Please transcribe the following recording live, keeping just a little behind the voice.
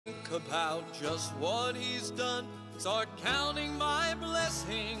about just what he's done, start counting my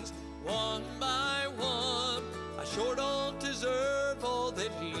blessings one by one. I sure don't deserve all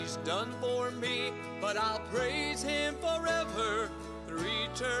that he's done for me, but I'll praise him forever through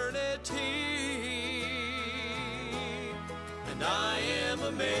eternity. And I am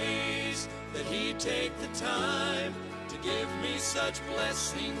amazed that he'd take the time to give me such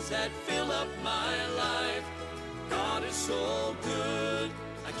blessings that fill up my life. God is so good,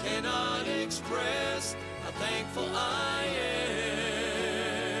 I cannot express how thankful I am.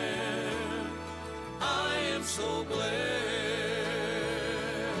 I am so blessed.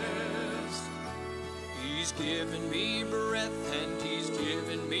 He's given me breath and he's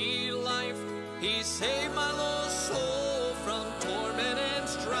given me life. He saved my lost soul from torment and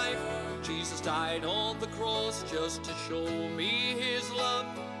strife. Jesus died on the cross just to show me his love.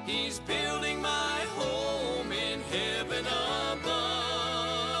 He's building my home in heaven above.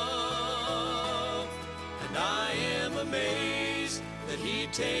 And I am amazed that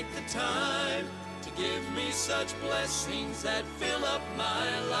he'd take the time to give me such blessings that fill up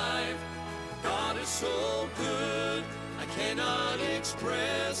my life. God is so good, I cannot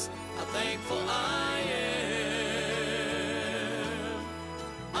express how thankful I am.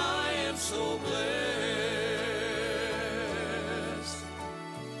 I am so blessed.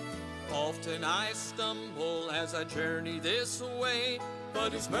 Often I stumble as I journey this way,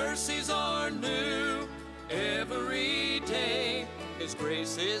 but his mercies are new every day. His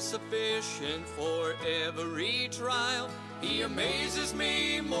grace is sufficient for every trial. He amazes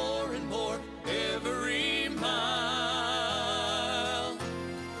me more and more every mile.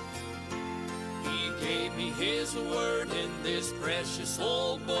 He gave me his word in this precious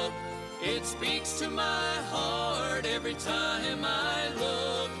old book. It speaks to my heart every time I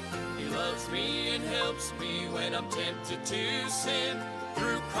look. He loves me and helps me when I'm tempted to sin.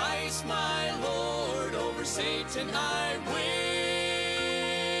 Through Christ my Lord, over Satan I win.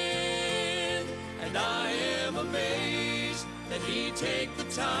 And I am amazed that he'd take the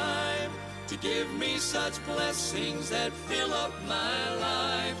time to give me such blessings that fill up my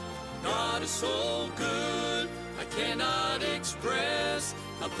life. God is so good, I cannot express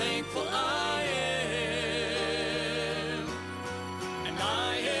how thankful I am. And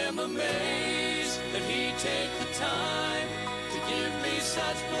I am amazed that he'd take the time to give me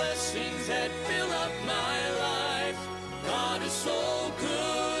such blessings that fill up my life. God is so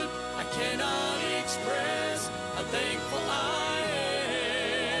good, I cannot express how thankful I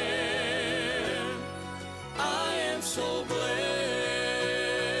am. I am so blessed.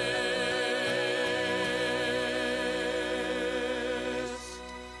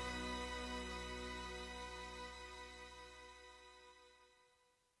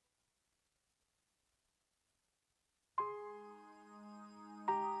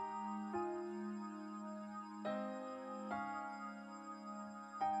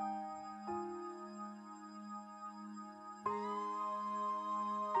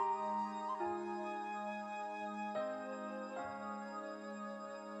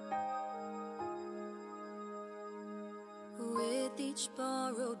 With each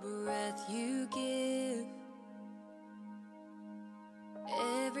borrowed breath you give,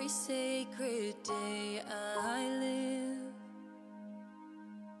 every sacred day I live,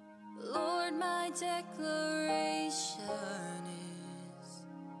 Lord, my declaration is,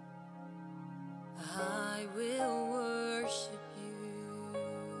 I will worship you.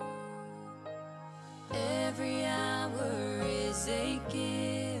 Every hour is a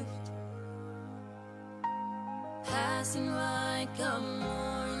gift, passing like a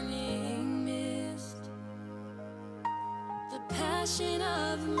morning mist. The passion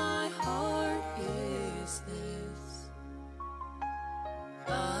of my heart is this,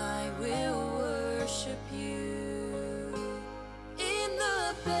 I will worship you. In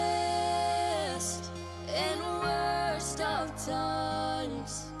the best and worst of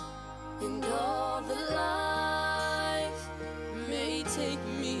times, and all that life may take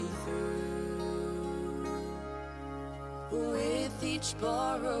me through, with each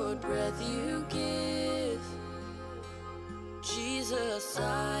borrowed breath you give, Jesus,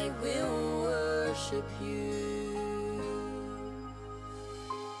 I will worship you.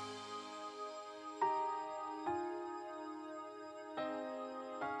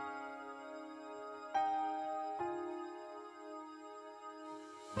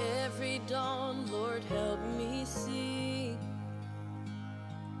 Every dawn, Lord, help me see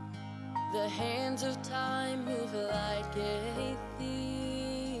the hands of time move like a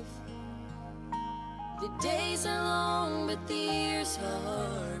thief. The days are long, but the years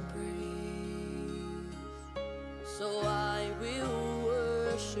are brief. So I will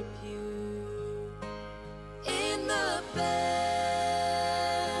worship worship you. In the best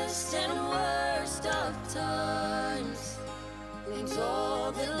and worst of times, brings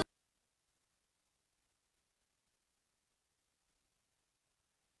all the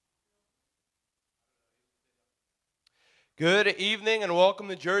Good evening and welcome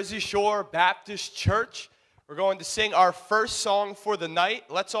to Jersey Shore Baptist Church. We're going to sing our first song for the night.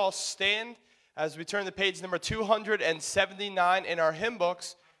 Let's all stand as we turn to page number 279 in our hymn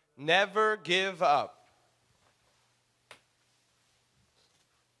books, Never Give Up.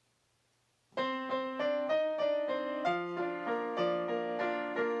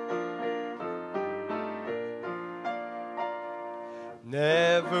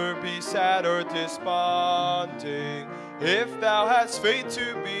 Never be sad or desponding if thou hast faith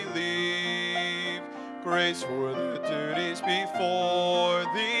to believe. Grace for the duties before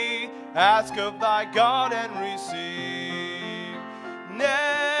thee, ask of thy God and receive.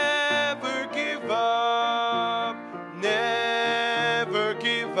 Never give up, never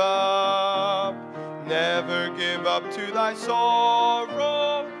give up, never give up to thy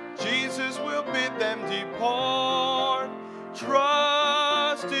sorrow. Jesus will bid them depart.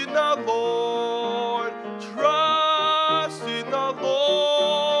 Trust in the Lord, trust in the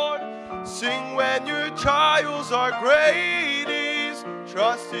Lord. Sing when your trials are greatest,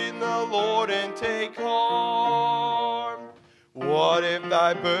 trust in the Lord and take heart. What if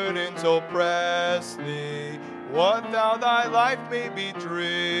thy burdens oppress thee? What though thy life may be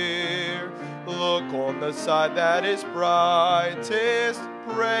drear? Look on the side that is brightest,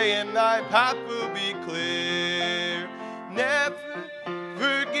 pray and thy path will be clear.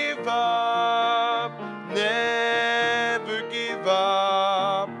 Never give up, never give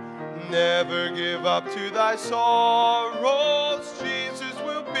up, never give up to thy sorrows. Jesus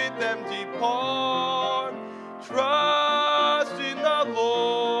will bid them depart. Trust in the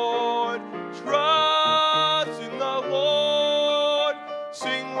Lord, trust in the Lord.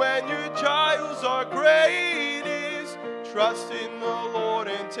 Sing when your trials are greatest, trust in the Lord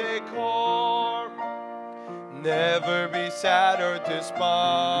and take heart. Never be sad or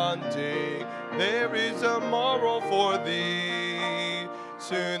desponding, there is a morrow for thee.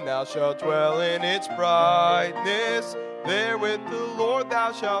 Soon thou shalt dwell in its brightness, there with the Lord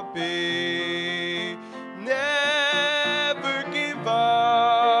thou shalt be. Never give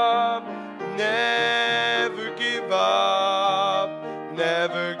up, never give up,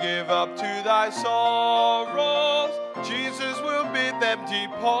 never give up to thy sorrows. Jesus will bid them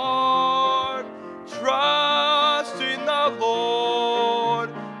depart. Trust in the Lord,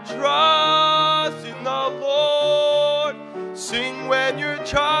 trust in the Lord. Sing when your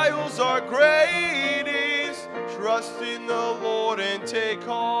trials are greatest, trust in the Lord and take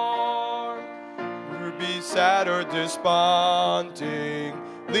heart. Never be sad or desponding,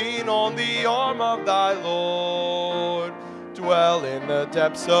 lean on the arm of thy Lord. Dwell in the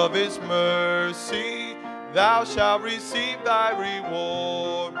depths of his mercy, thou shalt receive thy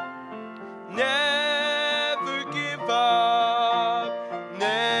reward. Never give up,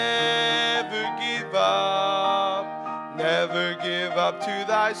 never give up, never give up to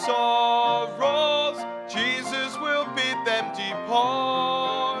thy sorrows. Jesus will bid them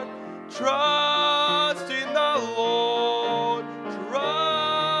depart. Trust in the Lord,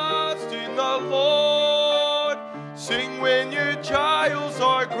 trust in the Lord. Sing when your trials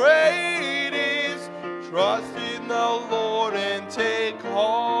are greatest, trust in the Lord and take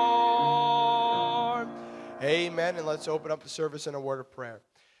heart. Amen. And let's open up the service in a word of prayer.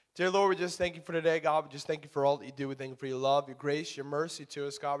 Dear Lord, we just thank you for today, God. We just thank you for all that you do. We thank you for your love, your grace, your mercy to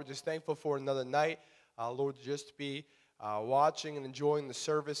us, God. We're just thankful for another night, Lord, just to be watching and enjoying the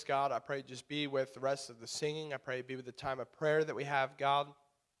service, God. I pray just be with the rest of the singing. I pray be with the time of prayer that we have, God.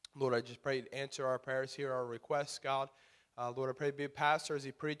 Lord, I just pray you'd answer our prayers, hear our requests, God. Lord, I pray be a pastor as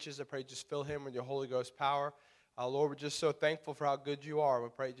he preaches. I pray just fill him with your Holy Ghost power. Lord, we're just so thankful for how good you are. We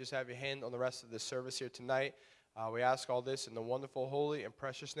pray just have your hand on the rest of this service here tonight. We ask all this in the wonderful, holy, and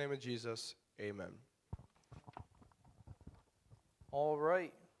precious name of Jesus. Amen. All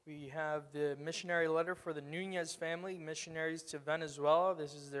right. We have the missionary letter for the Nunez family, missionaries to Venezuela.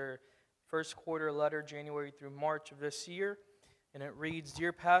 This is their first quarter letter, January through March of this year. And it reads,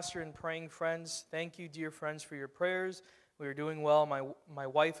 Dear Pastor and praying friends, thank you, dear friends, for your prayers. We are doing well. My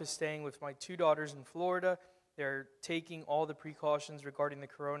wife is staying with my 2 daughters in Florida. They're taking all the precautions regarding the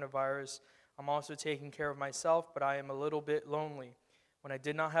coronavirus. I'm also taking care of myself, but I am a little bit lonely. When I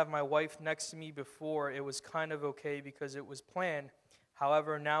did not have my wife next to me before, it was kind of okay because it was planned.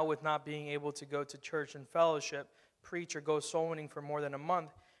 However, now with not being able to go to church and fellowship, preach, or go soul winning for more than a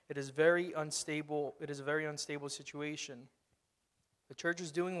month, it is a very unstable situation. The church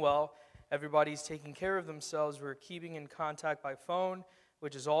is doing well. Everybody's taking care of themselves. We're keeping in contact by phone,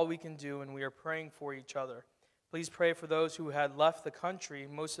 which is all we can do, and we are praying for each other. Please pray for those who had left the country.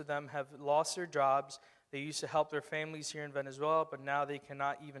 Most of them have lost their jobs. They used to help their families here in Venezuela, but now they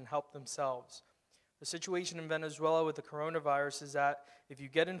cannot even help themselves. The situation in Venezuela with the coronavirus is that if you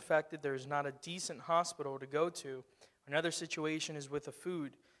get infected, there is not a decent hospital to go to. Another situation is with the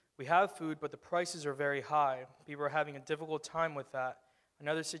food. We have food, but the prices are very high. People are having a difficult time with that.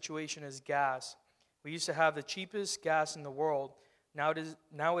 Another situation is gas. We used to have the cheapest gas in the world. Now it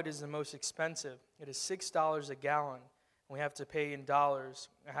is the most expensive. It is $6 a gallon, and we have to pay in dollars.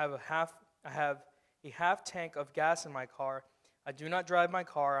 I have a half tank of gas in my car. I do not drive my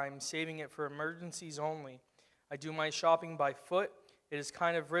car. I am saving it for emergencies only. I do my shopping by foot. It is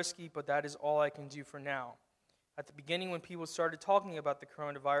kind of risky, but that is all I can do for now. At the beginning, when people started talking about the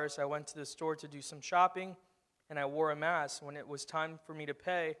coronavirus, I went to the store to do some shopping, and I wore a mask. When it was time for me to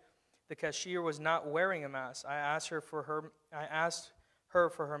pay, the cashier was not wearing a mask. I asked her for her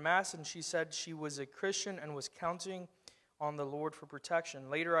mask, and she said she was a Christian and was counting on the Lord for protection.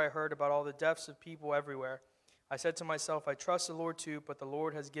 Later, I heard about all the deaths of people everywhere. I said to myself, I trust the Lord too, but the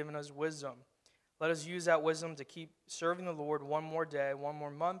Lord has given us wisdom. Let us use that wisdom to keep serving the Lord one more day, one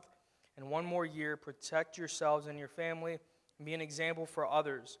more month, and one more year. Protect yourselves and your family, and be an example for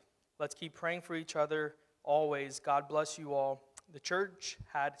others. Let's keep praying for each other always. God bless you all. The church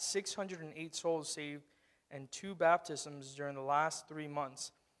had 608 souls saved and 2 baptisms during the last 3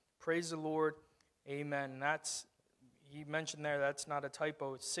 months. Praise the Lord. Amen. He mentioned there, that's not a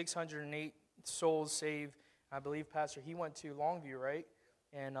typo. It's 608 souls saved. I believe, Pastor, he went to Longview, right?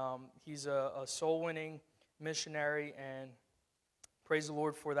 And he's a soul-winning missionary, and praise the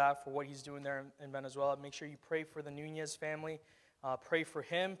Lord for that, for what he's doing there in Venezuela. Make sure you pray for the Nunez family. Pray for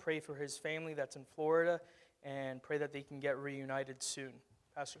him. Pray for his family that's in Florida, and pray that they can get reunited soon.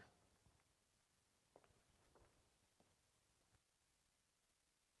 Pastor.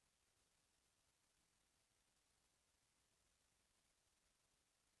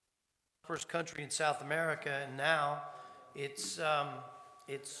 First country in South America, and now it's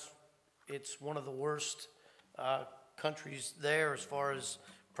one of the worst countries there as far as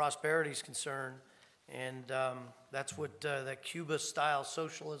prosperity is concerned, and that's what that Cuba-style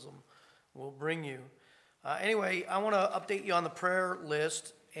socialism will bring you. Anyway, I want to update you on the prayer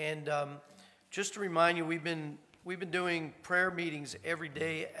list, and just to remind you, we've been doing prayer meetings every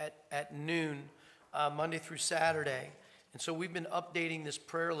day at noon, Monday through Saturday. And so we've been updating this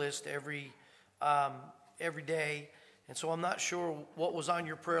prayer list every day. And so I'm not sure what was on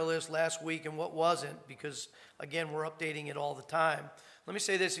your prayer list last week and what wasn't, because, again, we're updating it all the time. Let me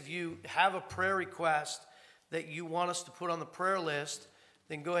say this. If you have a prayer request that you want us to put on the prayer list,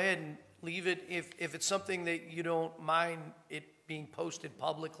 then go ahead and leave it. If it's something that you don't mind it being posted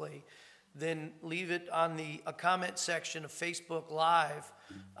publicly, then leave it on a comment section of Facebook Live,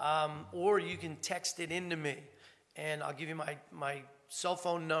 or you can text it into me. And I'll give you my cell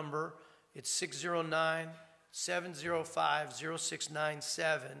phone number. It's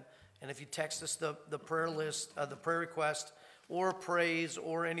 609-705-0697. And if you text us the prayer list, the prayer request, or praise,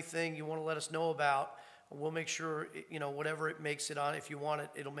 or anything you want to let us know about, we'll make sure, whatever it makes it on, if you want it,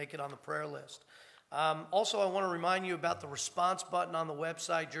 it'll make it on the prayer list. Also, I want to remind you about the response button on the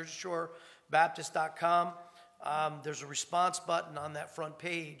website, JerseyShoreBaptist.com. There's a response button on that front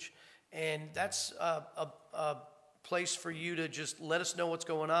page, and that's a place for you to just let us know what's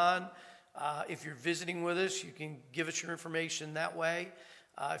going on. If you're visiting with us, you can give us your information that way.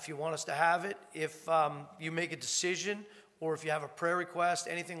 If you want us to have it, if you make a decision, or if you have a prayer request,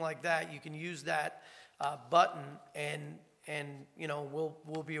 anything like that, you can use that button, and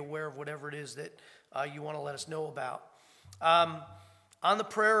we'll be aware of whatever it is that you want to let us know about. On the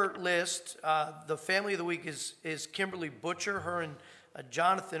prayer list, the family of the week is Kimberly Butcher. Her and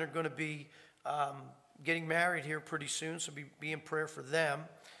Jonathan are going to be getting married here pretty soon, so be in prayer for them.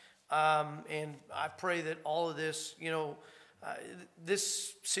 And I pray that all of this,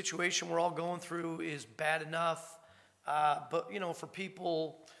 this situation we're all going through is bad enough, but, for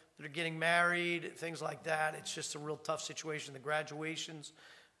people that are getting married, things like that, it's just a real tough situation. The graduations,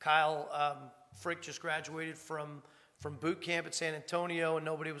 Kyle Frick just graduated from boot camp at San Antonio, and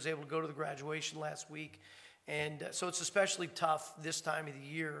nobody was able to go to the graduation last week. And so it's especially tough this time of the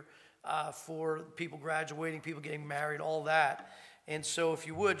year for people graduating, people getting married, all that. And so if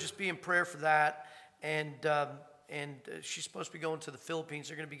you would, just be in prayer for that. And she's supposed to be going to the Philippines.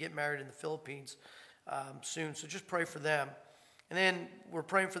 They're going to be getting married in the Philippines soon. So just pray for them. And then we're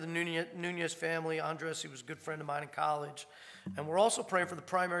praying for the Nunez family. Andres, he was a good friend of mine in college. And we're also praying for the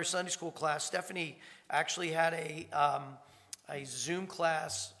primary Sunday school class. Stephanie actually had a Zoom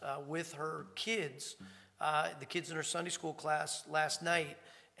class with her kids, the kids in her Sunday school class last night.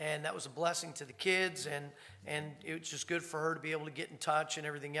 And that was a blessing to the kids, and it was just good for her to be able to get in touch and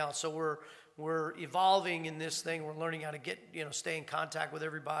everything else. So we're evolving in this thing. We're learning how to stay in contact with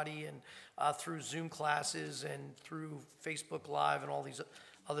everybody, and through Zoom classes and through Facebook Live and all these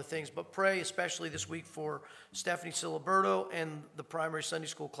other things. But pray especially this week for Stephanie Siliberto and the primary Sunday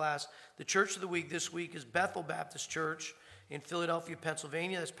school class. The church of the week this week is Bethel Baptist Church in Philadelphia,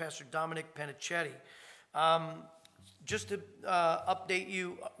 Pennsylvania. That's Pastor Dominic Penichetti. Just to update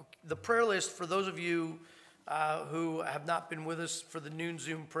you, the prayer list for those of you who have not been with us for the noon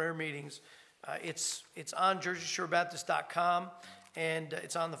Zoom prayer meetings, it's on JerseyShoreBaptist.com, and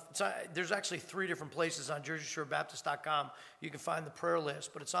there's actually 3 different places on JerseyShoreBaptist.com you can find the prayer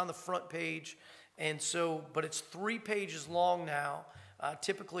list, but it's on the front page, but it's 3 pages long now.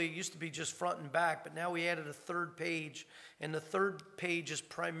 Typically, it used to be just front and back, but now we added a 3rd page, and the 3rd page is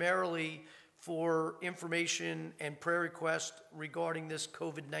primarily for information and prayer requests regarding this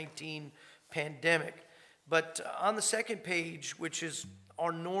COVID-19 pandemic. But on the 2nd page, which is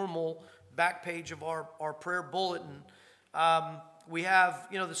our normal back page of our prayer bulletin, we have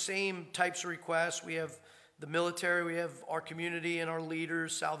the same types of requests. We have the military, we have our community and our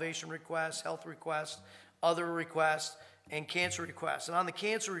leaders, salvation requests, health requests, other requests, and cancer requests. And on the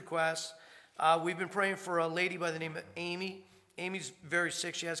cancer requests, we've been praying for a lady by the name of Amy. Amy's very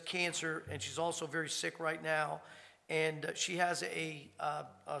sick. She has cancer, and she's also very sick right now. And she has a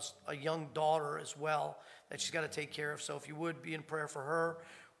young daughter as well that she's got to take care of. So if you would be in prayer for her.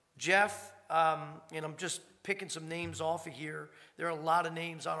 Jeff, and I'm just picking some names off of here. There are a lot of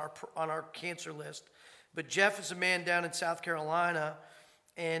names on our cancer list. But Jeff is a man down in South Carolina,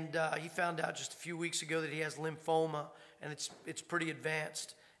 and he found out just a few weeks ago that he has lymphoma, and it's pretty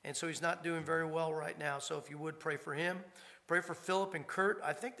advanced. And so he's not doing very well right now. So if you would pray for him. Pray for Philip and Kurt.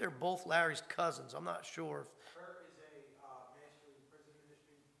 I think they're both Larry's cousins. I'm not sure. Kurt is a Mastery Prison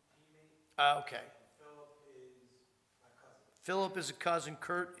Ministry teammate. Okay. Philip is my cousin. Philip is a cousin.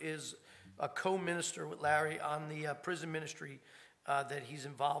 Kurt is a co-minister with Larry on the prison ministry that he's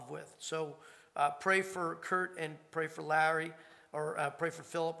involved with. So pray for Kurt and pray for Larry, or pray for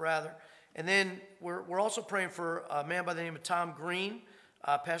Philip rather. And then we're also praying for a man by the name of Tom Green.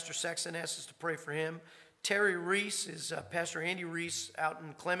 Pastor Sexton asked us to pray for him. Terry Reese is Pastor Andy Reese out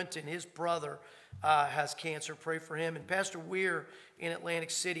in Clementon. His brother has cancer. Pray for him. And Pastor Weir in Atlantic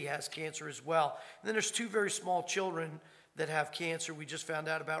City has cancer as well. And then there's 2 very small children that have cancer we just found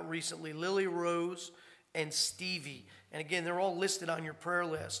out about recently, Lily Rose and Stevie. And again, they're all listed on your prayer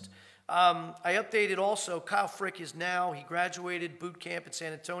list. I updated also, Kyle Frick he graduated boot camp in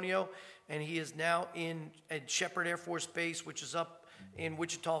San Antonio, and he is now at Shepherd Air Force Base, which is up in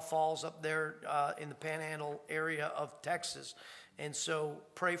Wichita Falls up there in the Panhandle area of Texas. And so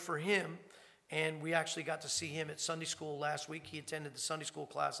pray for him. And we actually got to see him at Sunday school last week. He attended the Sunday school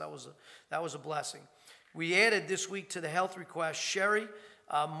class. That was a blessing. We added this week to the health request Sherry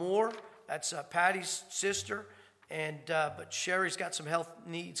Moore. That's Patty's sister. But Sherry's got some health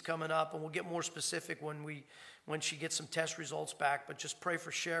needs coming up, and we'll get more specific when she gets some test results back. But just pray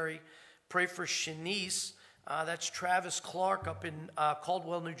for Sherry. Pray for Shanice. That's Travis Clark up in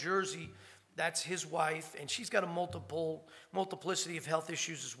Caldwell, New Jersey. That's his wife, and she's got a multiplicity of health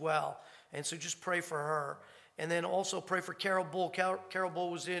issues as well. And so just pray for her. And then also pray for Carol Bull. Carol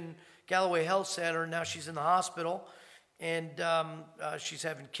Bull was in Galloway Health Center, and now she's in the hospital, and she's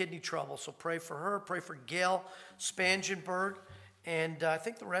having kidney trouble. So pray for her. Pray for Gail Spangenberg. And I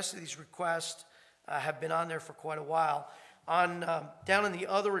think the rest of these requests have been on there for quite a while. Down in the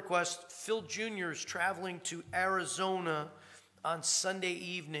other request, Phil Jr. is traveling to Arizona on Sunday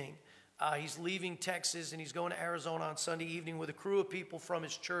evening. He's leaving Texas, and he's going to Arizona on Sunday evening with a crew of people from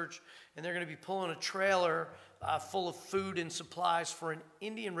his church, and they're going to be pulling a trailer full of food and supplies for an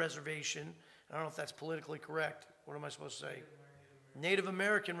Indian reservation. I don't know if that's politically correct. What am I supposed to say? Native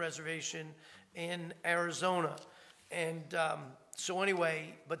American reservation in Arizona. And so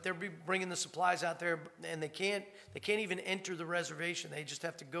anyway, but they'll be bringing the supplies out there, and they can't even enter the reservation. They just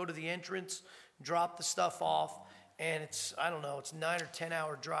have to go to the entrance, drop the stuff off, and it's 9 or 10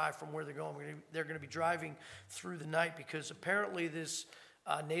 hour drive from where they're going. They're going to be driving through the night because apparently this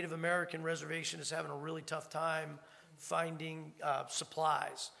Native American reservation is having a really tough time finding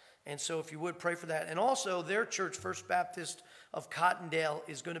supplies. And so if you would pray for that. And also their church, First Baptist of Cottondale,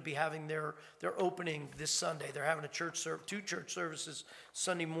 is going to be having their opening this Sunday. They're having 2 church services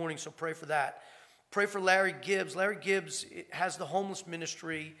Sunday morning, so pray for that. Pray for Larry Gibbs. Larry Gibbs has the homeless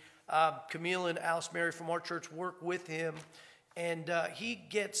ministry. Camille and Alice Mary from our church work with him, and he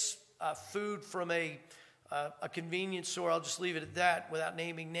gets food from a a convenience store, I'll just leave it at that without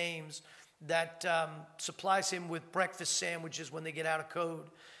naming names, that supplies him with breakfast sandwiches when they get out of code.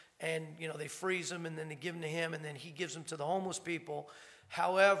 And, they freeze them and then they give them to him and then he gives them to the homeless people.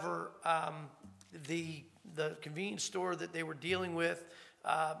 However, the convenience store that they were dealing with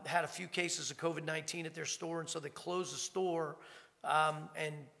had a few cases of COVID-19 at their store, and so they closed the store.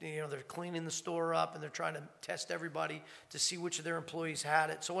 And they're cleaning the store up and they're trying to test everybody to see which of their employees had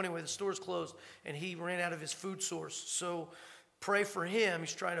it. So anyway, the store's closed and he ran out of his food source. So pray for him.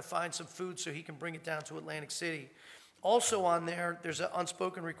 He's trying to find some food so he can bring it down to Atlantic City. Also on there's an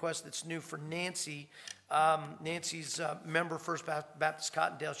unspoken request that's new for Nancy. Nancy's a member of First Baptist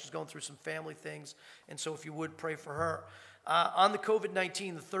Cottondale. She's going through some family things, and so if you would pray for her. On the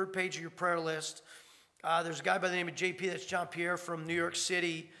COVID-19, the third page of your prayer list, there's a guy by the name of JP, that's John Pierre from New York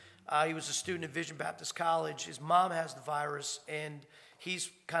City. He was a student at Vision Baptist College. His mom has the virus, and he's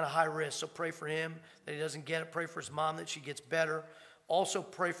kind of high risk, so pray for him that he doesn't get it. Pray for his mom that she gets better. Also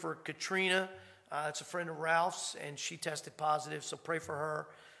pray for Katrina. That's a friend of Ralph's, and she tested positive, so pray for her.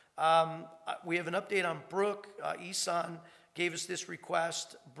 We have an update on Brooke. Isan gave us this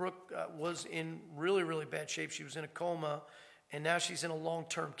request. Brooke was in really, really bad shape. She was in a coma. And now she's in a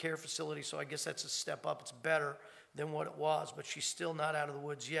long-term care facility, so I guess that's a step up. It's better than what it was, but she's still not out of the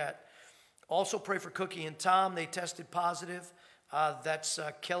woods yet. Also pray for Cookie and Tom. They tested positive. That's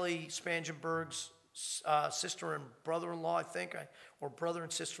Kelly Spangenberg's sister and brother-in-law, I think, or brother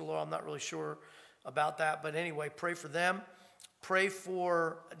and sister-in-law. I'm not really sure about that, but anyway, pray for them. Pray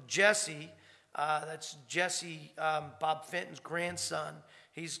for Jesse. That's Jesse, Bob Fenton's grandson.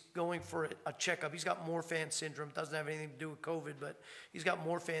 He's going for a checkup. He's got Marfan syndrome. It doesn't have anything to do with COVID, but he's got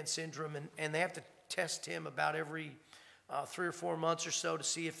Marfan syndrome, and they have to test him about every 3 or 4 months or so to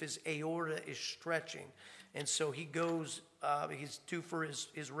see if his aorta is stretching. And so he goes, he's due for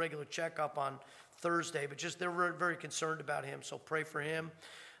his regular checkup on Thursday, but just they're very, very concerned about him, so pray for him.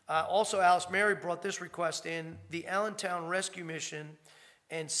 Also, Alice Mary brought this request in. The Allentown Rescue Mission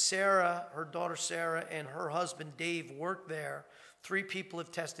and Sarah, her daughter Sarah, and her husband Dave work there. 3 people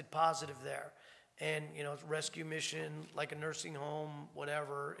have tested positive there. And, it's a rescue mission, like a nursing home,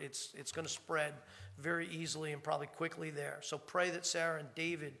 whatever. It's going to spread very easily and probably quickly there. So pray that Sarah and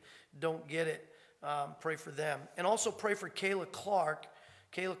David don't get it. Pray for them. And also pray for Kayla Clark.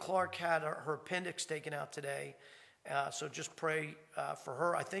 Kayla Clark had her appendix taken out today. So just pray for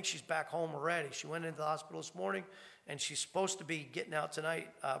her. I think she's back home already. She went into the hospital this morning, and she's supposed to be getting out tonight.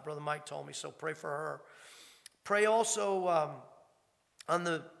 Brother Mike told me, so pray for her. Pray also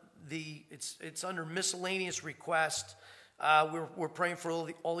on it's under miscellaneous request. We're praying for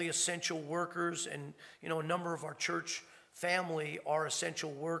all the essential workers, and a number of our church family are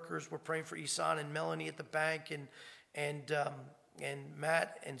essential workers. We're praying for Isan and Melanie at the bank, and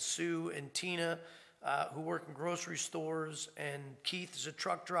Matt and Sue and Tina, who work in grocery stores, and Keith is a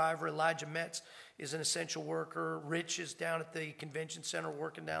truck driver. Elijah Metz is an essential worker. Rich is down at the convention center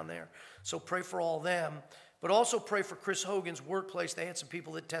working down there. So pray for all them. But also pray for Chris Hogan's workplace. They had some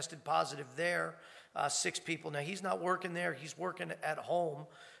people that tested positive there, 6 people. Now, he's not working there. He's working at home.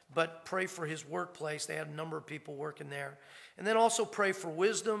 But pray for his workplace. They had a number of people working there. And then also pray for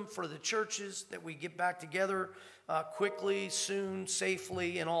wisdom for the churches, that we get back together quickly, soon,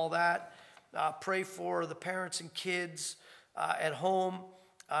 safely, and all that. Pray for the parents and kids at home.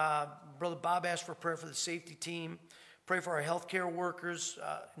 Brother Bob asked for prayer for the safety team. Pray for our healthcare workers,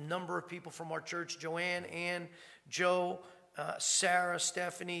 a number of people from our church, Joanne, Ann, Joe, Sarah,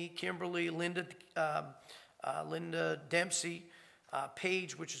 Stephanie, Kimberly, Linda Dempsey,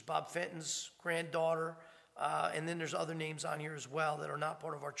 Paige, which is Bob Fenton's granddaughter, and then there's other names on here as well that are not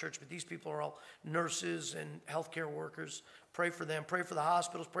part of our church, but these people are all nurses and healthcare workers. Pray for them. Pray for the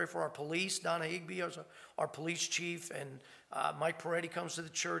hospitals. Pray for our police. Donna Higby is our police chief, and Mike Peretti comes to the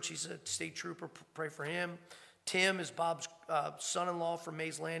church. He's a state trooper. Pray for him. Tim is Bob's son-in-law from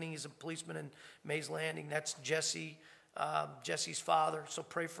Mays Landing. He's a policeman in Mays Landing. That's Jesse, Jesse's father. So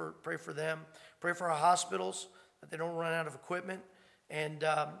pray for them. Pray for our hospitals, that they don't run out of equipment. And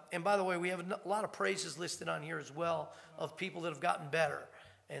by the way, we have a lot of praises listed on here as well of people that have gotten better.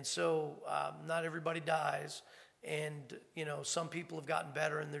 And so not everybody dies. And, some people have gotten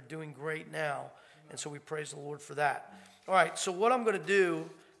better and they're doing great now. And so we praise the Lord for that. All right, so what I'm going to do,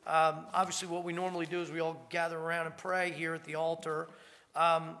 obviously what we normally do is we all gather around and pray here at the altar.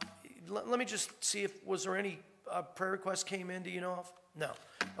 Let me just see was there any prayer requests came in, do you know of? No.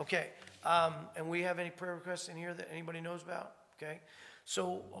 Okay. And we have any prayer requests in here that anybody knows about? Okay.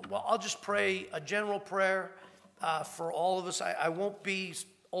 So I'll just pray a general prayer for all of us. I won't be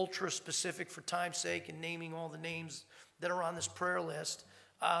ultra specific for time's sake and naming all the names that are on this prayer list.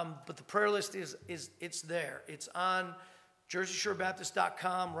 But the prayer list it's there. It's on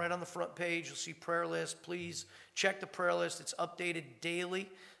JerseyShoreBaptist.com, right on the front page. You'll see prayer list. Please check the prayer list. It's updated daily,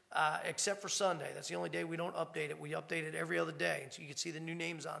 except for Sunday. That's the only day we don't update it. We update it every other day, and so you can see the new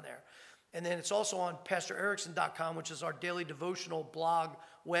names on there. And then it's also on PastorErickson.com, which is our daily devotional blog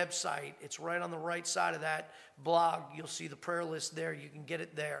website. It's right on the right side of that blog. You'll see the prayer list there. You can get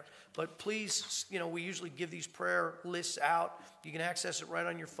it there. But please, we usually give these prayer lists out. You can access it right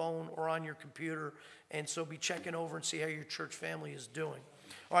on your phone or on your computer. And so be checking over and see how your church family is doing.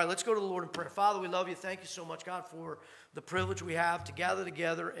 All right, let's go to the Lord in prayer. Father, we love you. Thank you so much, God, for the privilege we have to gather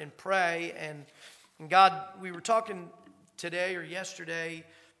together and pray. And God, we were talking today or yesterday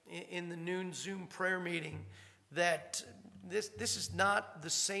in the noon Zoom prayer meeting that this is not the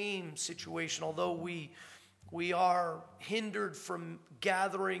same situation, although we are hindered from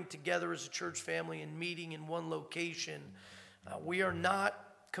gathering together as a church family and meeting in one location. We are not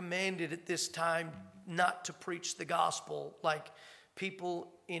commanded at this time not to preach the gospel like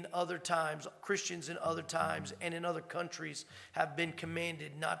people in other times, Christians in other times and in other countries have been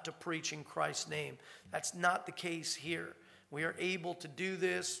commanded not to preach in Christ's name. That's not the case here. We are able to do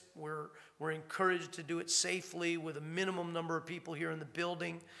this. We're encouraged to do it safely with a minimum number of people here in the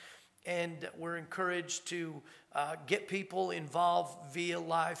building. And we're encouraged to get people involved via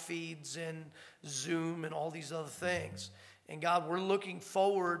live feeds and Zoom and all these other things. And God, we're looking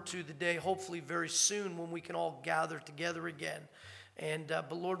forward to the day, hopefully very soon, when we can all gather together again. And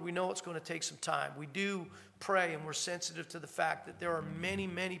but Lord, we know it's going to take some time. We do pray, and we're sensitive to the fact that there are many,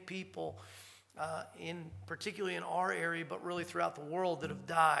 many people particularly in our area, but really throughout the world, that have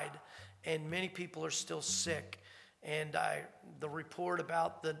died, and many people are still sick. And the report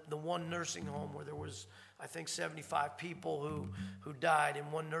about the one nursing home where there was, I think, 75 people who died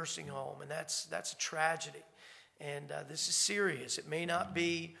in one nursing home, and that's a tragedy. And this is serious. It may not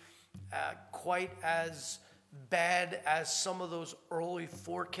be quite as bad as some of those early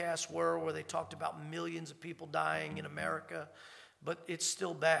forecasts were, where they talked about millions of people dying in America. But it's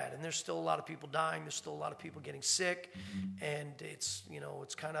still bad, and there's still a lot of people dying. There's still a lot of people getting sick, and it's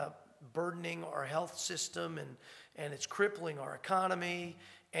kind of burdening our health system, and it's crippling our economy,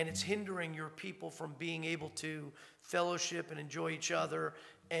 and it's hindering your people from being able to fellowship and enjoy each other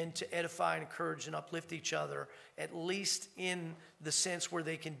and to edify and encourage and uplift each other, at least in the sense where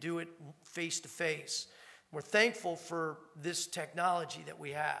they can do it face to face. We're thankful for this technology that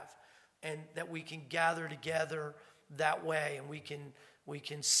we have, and that we can gather together that way, and we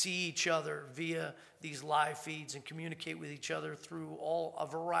can see each other via these live feeds and communicate with each other through a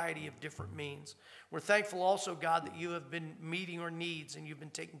variety of different means. We're thankful also, God, that you have been meeting our needs, and you've been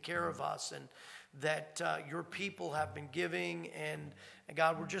taking care of us, and that your people have been giving, and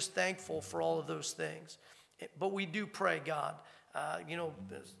God, we're just thankful for all of those things. But we do pray, God.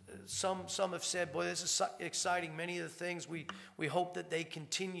 Some have said, boy, this is exciting. Many of the things we hope that they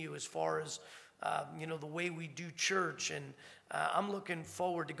continue as far as the way we do church. And I'm looking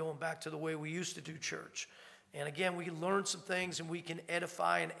forward to going back to the way we used to do church. And again, we can learn some things, and we can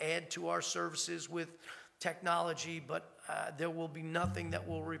edify and add to our services with technology, but there will be nothing that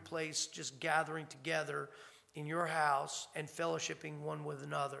will replace just gathering together in your house and fellowshipping one with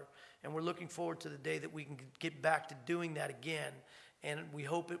another. And we're looking forward to the day that we can get back to doing that again, and we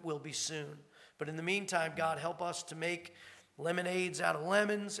hope it will be soon. But in the meantime, God, help us to make lemonades out of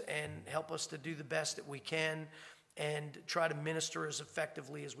lemons, and help us to do the best that we can and try to minister as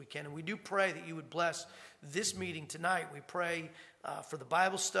effectively as we can. And we do pray that you would bless this meeting tonight. We pray for the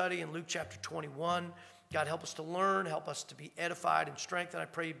Bible study in Luke chapter 21. God, help us to learn, help us to be edified and strengthened. I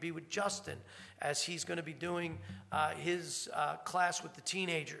pray you be with Justin as he's going to be doing his class with the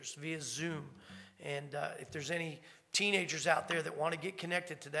teenagers via Zoom. And if there's any teenagers out there that want to get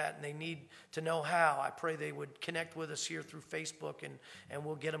connected to that and they need to know how, I pray they would connect with us here through Facebook, and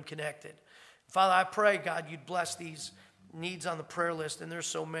we'll get them connected. Father, I pray, God, you'd bless these needs on the prayer list, and there's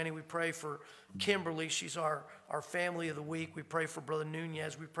so many. We pray for Kimberly. She's our family of the week. We pray for Brother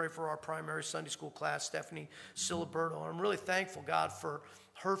Nunez. We pray for our primary Sunday school class, Stephanie Siliberto. And I'm really thankful, God, for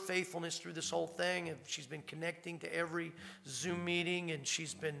her faithfulness through this whole thing. And she's been connecting to every Zoom meeting, and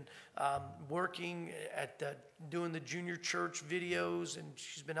she's been working at doing the junior church videos, and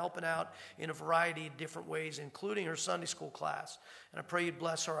she's been helping out in a variety of different ways, including her Sunday school class. And I pray you'd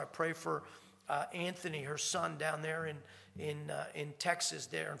bless her. I pray for Anthony, her son, down there in Texas,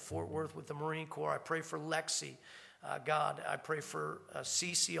 there in Fort Worth with the Marine Corps. I pray for Lexi, God. I pray for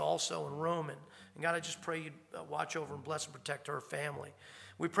Cece also, and Roman. And God, I just pray you'd watch over and bless and protect her family.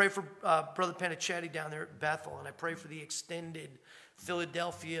 We pray for Brother Panichetti down there at Bethel, and I pray for the extended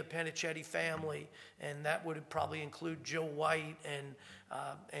Philadelphia Panichetti family, and that would probably include Joe White, and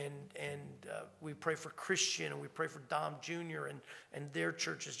we pray for Christian, and we pray for Dom Jr. and their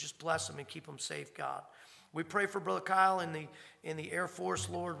churches. Just bless them and keep them safe, God. We pray for Brother Kyle in the Air Force,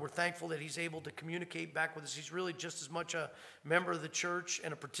 Lord. We're thankful that he's able to communicate back with us. He's really just as much a member of the church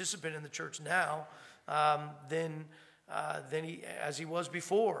and a participant in the church now as he was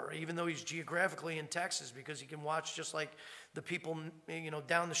before, even though he's geographically in Texas, because he can watch just like the people,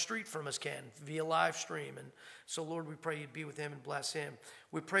 down the street from us can via live stream. And so, Lord, we pray you'd be with him and bless him.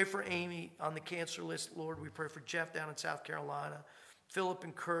 We pray for Amy on the cancer list, Lord. We pray for Jeff down in South Carolina, Philip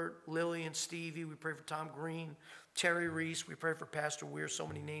and Kurt, Lily and Stevie. We pray for Tom Green, Terry Reese. We pray for Pastor Weir. So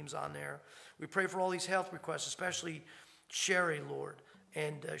many names on there. We pray for all these health requests, especially Sherry, Lord,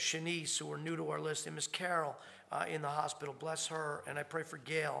 and Shanice, who are new to our list, and Miss Carol in the hospital. Bless her. And I pray for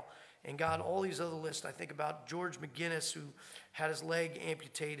Gail. And God, all these other lists, I think about George McGinnis, who had his leg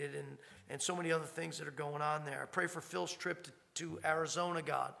amputated, and so many other things that are going on there. I pray for Phil's trip to Arizona,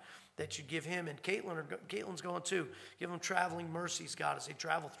 God, that you give him, and Caitlin's going too. Give them traveling mercies, God, as they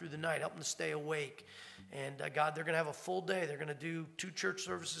travel through the night. Help them to stay awake. And God, they're going to have a full day. They're going to do 2 church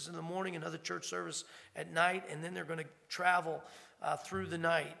services in the morning, another church service at night, and then they're going to travel through the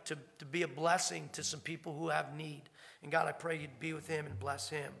night to be a blessing to some people who have need. And God, I pray you'd be with him and bless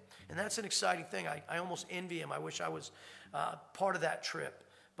him. And that's an exciting thing. I almost envy him. I wish I was part of that trip.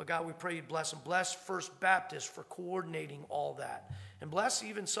 But God, we pray you'd bless him. Bless First Baptist for coordinating all that. And bless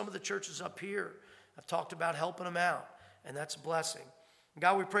even some of the churches up here. I've talked about helping them out, and that's a blessing. And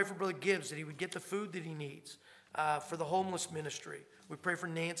God, we pray for Brother Gibbs that he would get the food that he needs for the homeless ministry. We pray for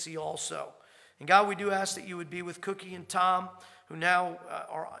Nancy also. And God, we do ask that you would be with Cookie and Tom, who now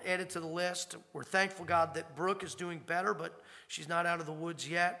are added to the list. We're thankful, God, that Brooke is doing better, but she's not out of the woods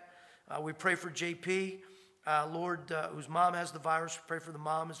yet. We pray for JP, Lord, whose mom has the virus. We pray for the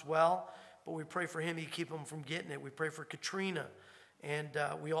mom as well, but we pray for him, you keep him from getting it. We pray for Katrina, and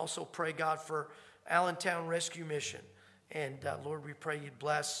we also pray, God, for Allentown Rescue Mission. And Lord, we pray you'd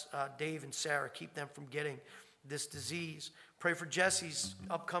bless Dave and Sarah, keep them from getting this disease. Pray for Jesse's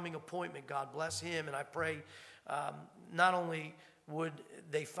upcoming appointment, God, bless him. And I pray not only would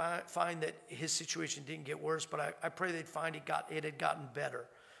they find that his situation didn't get worse, but I pray they'd find it had gotten better,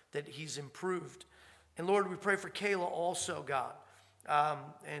 that he's improved. And Lord, we pray for Kayla also, God.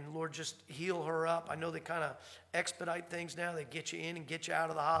 And Lord, just heal her up. I know they kind of expedite things now. They get you in and get you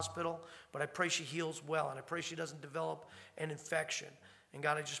out of the hospital. But I pray she heals well, and I pray she doesn't develop an infection. And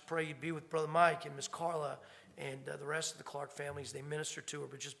God, I just pray you'd be with Brother Mike and Miss Carla and the rest of the Clark families. They minister to her,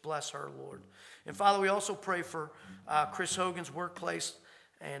 but just bless her, Lord. And Father, we also pray for Chris Hogan's workplace.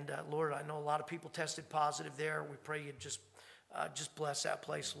 And Lord, I know a lot of people tested positive there. We pray you'd just bless that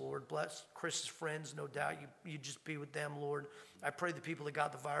place, Lord. Bless Chris's friends, no doubt. You just be with them, Lord. I pray the people that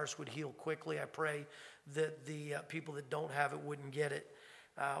got the virus would heal quickly. I pray that the people that don't have it wouldn't get it.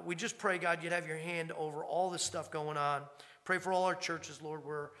 We just pray, God, you'd have your hand over all this stuff going on. Pray for all our churches, Lord.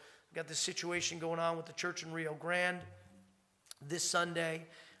 We've got this situation going on with the church in Rio Grande this Sunday.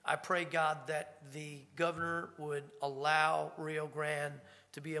 I pray, God, that the governor would allow Rio Grande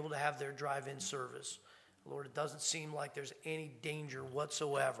to be able to have their drive-in service. Lord, it doesn't seem like there's any danger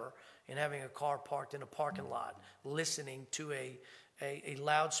whatsoever in having a car parked in a parking lot, listening to a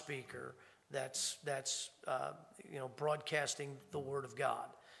loudspeaker that's broadcasting the Word of God.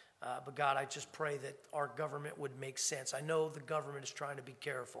 But God, I just pray that our government would make sense. I know the government is trying to be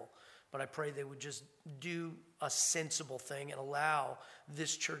careful, but I pray they would just do a sensible thing and allow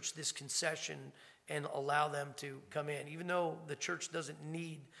this church this concession and allow them to come in. Even though the church doesn't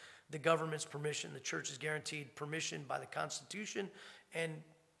need the government's permission, the church is guaranteed permission by the Constitution and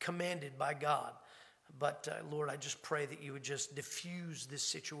commanded by God. But Lord, I just pray that you would just diffuse this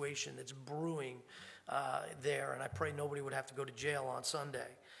situation that's brewing there. And I pray nobody would have to go to jail on Sunday.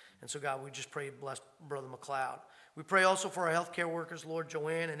 And so, God, we just pray bless Brother McLeod. We pray also for our healthcare workers, Lord,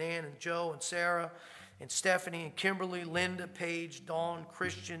 Joanne and Ann and Joe and Sarah and Stephanie and Kimberly, Linda, Paige, Dawn,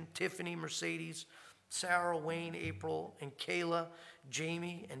 Christian, Tiffany, Mercedes, Sarah, Wayne, April, and Kayla,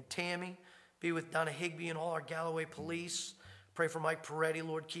 Jamie, and Tammy. Be with Donna Higby and all our Galloway police. Pray for Mike Peretti,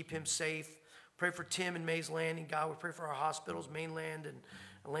 Lord, keep him safe. Pray for Tim and Mays Landing. God, we pray for our hospitals, Mainland and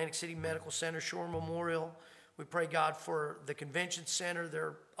Atlantic City Medical Center, Shore Memorial. We pray, God, for the convention center.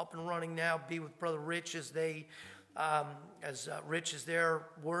 They're up and running now. Be with Brother Rich as Rich is there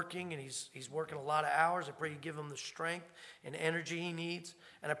working, and he's working a lot of hours. I pray you give him the strength and energy he needs,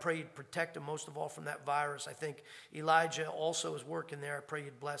 and I pray you'd protect him most of all from that virus. I think Elijah also is working there. I pray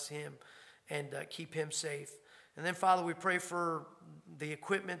you'd bless him and keep him safe. And then, Father, we pray for the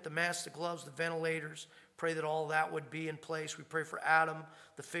equipment, the masks, the gloves, the ventilators. Pray that all that would be in place. We pray for Adam,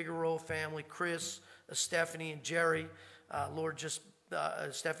 the Figueroa family, Chris, Stephanie, and Jerry. Lord, just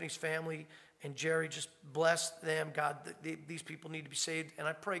Stephanie's family and Jerry, just bless them, God. These people need to be saved. And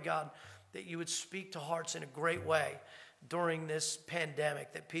I pray, God, that you would speak to hearts in a great way during this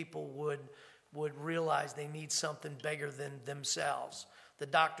pandemic, that people would realize they need something bigger than themselves. The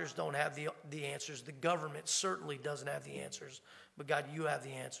doctors don't have the answers. The government certainly doesn't have the answers. But God, you have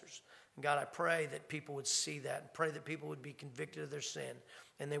the answers. And God, I pray that people would see that and pray that people would be convicted of their sin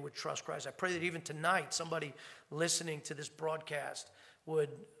and they would trust Christ. I pray that even tonight, somebody listening to this broadcast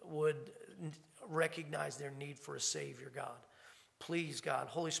would recognize their need for a Savior, God. Please, God,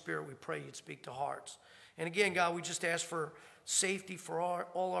 Holy Spirit, we pray you'd speak to hearts. And again, God, we just ask for safety for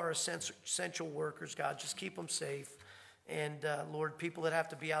all our essential workers, God. Just keep them safe. And, Lord, people that have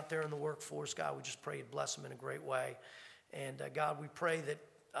to be out there in the workforce, God, we just pray you'd bless them in a great way. And, God, we pray that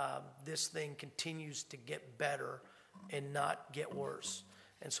this thing continues to get better and not get worse.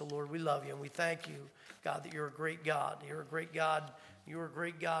 And so, Lord, we love you and we thank you, God, that you're a great God. You're a great God. You were a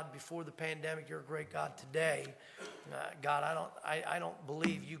great God before the pandemic. You're a great God today. God, I don't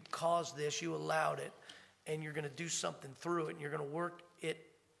believe you caused this. You allowed it. And you're going to do something through it. And you're going to work it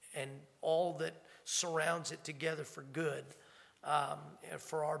and all that surrounds it together for good,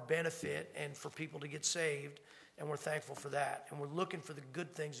 for our benefit and for people to get saved. And we're thankful for that. And we're looking for the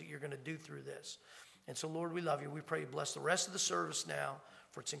good things that you're going to do through this. And so, Lord, we love you. We pray you bless the rest of the service now.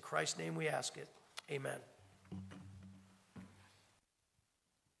 For it's in Christ's name we ask it. Amen.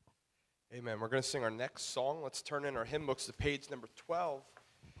 Amen. We're going to sing our next song. Let's turn in our hymn books to page number 12.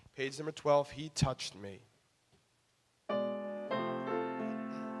 Page number 12, He Touched Me.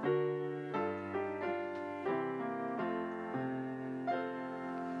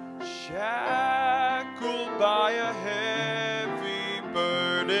 Shackled by a heavy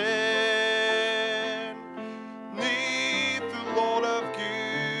burden, neath the load of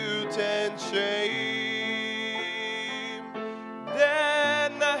guilt and shame,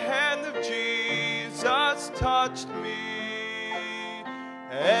 then the hand of Jesus touched me,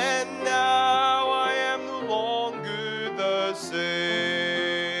 and now I am no longer the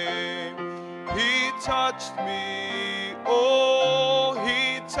same. He touched me, oh,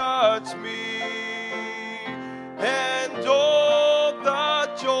 He touched me, and oh, the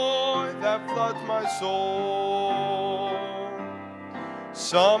joy that floods my soul.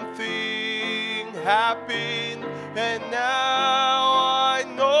 Something happened, and now I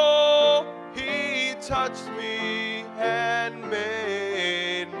know He touched me and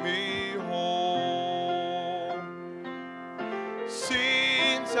made me whole.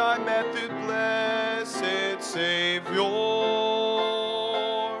 Since I met the blessed Savior,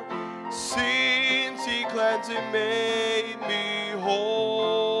 since He cleansed and made me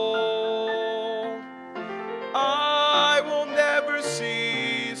whole, I will never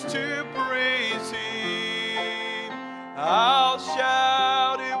cease to praise Him. I'll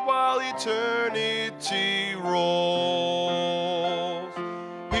shout it while eternity rolls.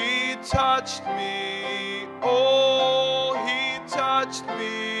 He touched me, oh, He touched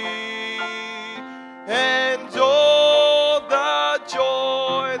me, and oh, the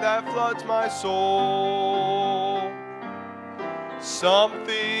joy that floods my soul.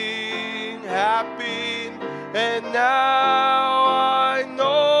 Something happened, and now I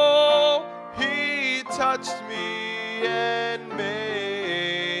know He touched me and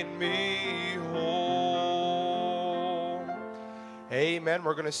made me whole. Amen.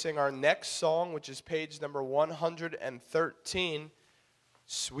 We're going to sing our next song, which is page number 113,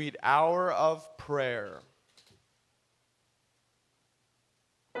 Sweet Hour of Prayer.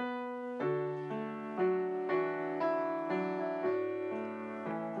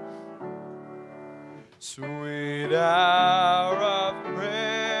 Sweet hour of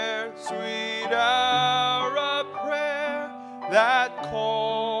prayer, sweet hour of prayer, that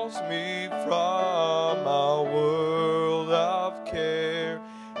calls me from a world of care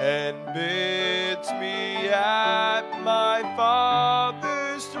and bids me at my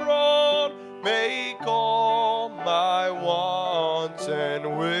Father's throne make all my wants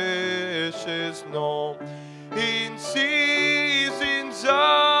and wishes known. In seasons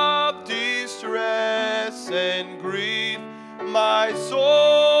of distress and grief, my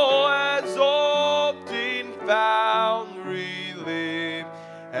soul has often found relief,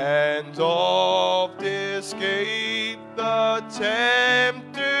 and oft escaped the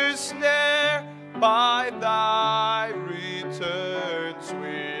tempter's snare by thy return,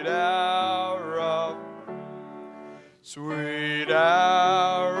 sweet hour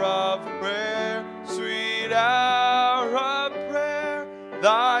of prayer, sweet hour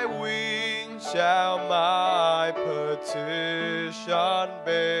thy wings shall my petition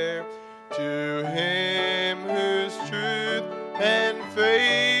bear. To him whose truth and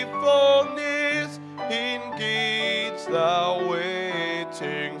faithfulness engage the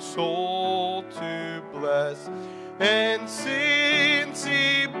waiting soul to bless. And since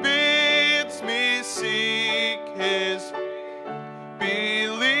he bids me seek his,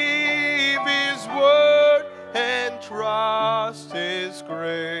 believe his word and trust his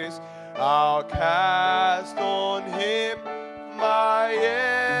grace, I'll cast on him my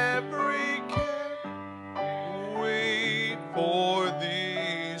every care. Wait for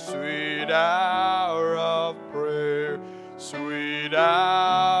thee, sweet hour of prayer, sweet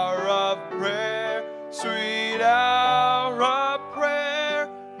hour of prayer, sweet hour of prayer.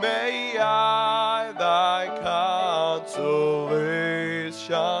 May I thy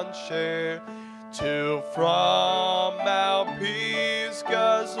consolation share, till from Mount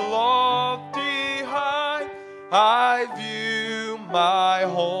Pisgah's lofty height I view my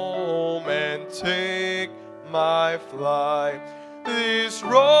home and take my flight. This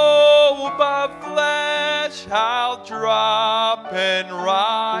robe of flesh I'll drop and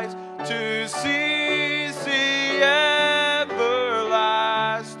rise to seize the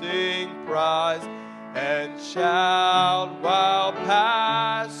everlasting prize, and shout while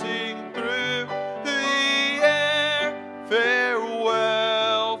passing through the air,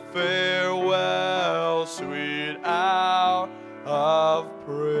 farewell, farewell, sweet hour of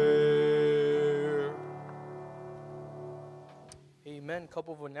prayer. Amen.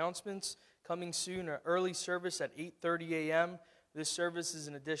 Couple of announcements. Coming soon, an early service at 8:30 a.m. This service is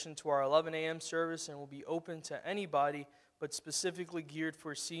in addition to our 11 a.m. service and will be open to anybody, but specifically geared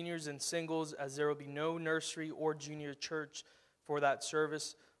for seniors and singles, as there will be no nursery or junior church for that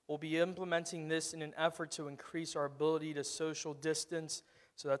service. We'll be implementing this in an effort to increase our ability to social distance.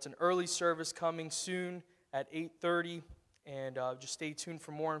 So that's an early service coming soon at 8:30, and just stay tuned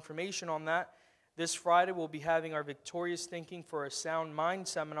for more information on that. This Friday, we'll be having our Victorious Thinking for a Sound Mind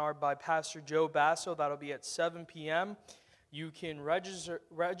seminar by Pastor Joe Basso. That'll be at 7 p.m. You can register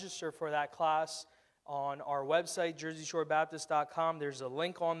for that class on our website, jerseyshore-baptist.com. There's a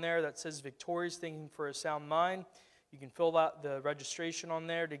link on there that says Victorious Thinking for a Sound Mind. You can fill out the registration on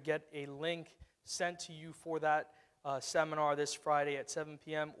there to get a link sent to you for that seminar this Friday at 7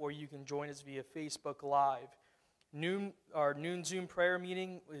 p.m., or you can join us via Facebook Live. Our noon Zoom prayer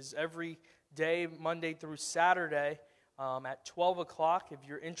meeting is every day, Monday through Saturday, at 12 o'clock. If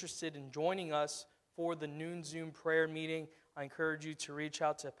you're interested in joining us for the noon Zoom prayer meeting, I encourage you to reach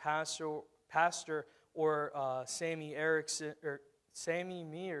out to Pastor or Sammy Erickson or Sammy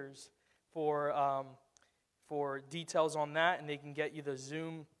Mears for details on that, and they can get you the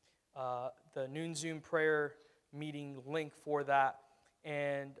noon Zoom prayer meeting link for that.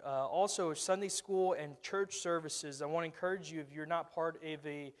 And also Sunday school and church services. I want to encourage you, if you're not part of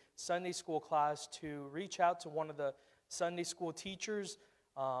a Sunday school class, to reach out to one of the Sunday school teachers.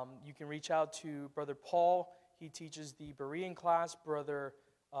 You can reach out to Brother Paul. He teaches the Berean class. Brother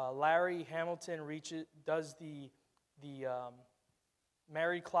Larry Hamilton does the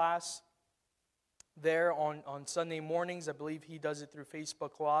married class there on Sunday mornings. I believe he does it through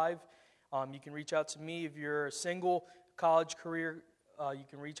Facebook Live. You can reach out to me if you're a single college career. You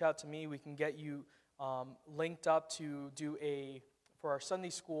can reach out to me. We can get you linked up to do for our Sunday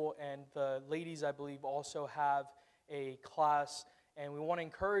school, and the ladies, I believe, also have a class. And we want to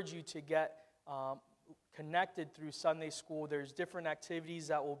encourage you to get connected through Sunday school. There's different activities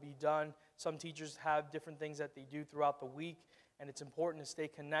that will be done. Some teachers have different things that they do throughout the week, and it's important to stay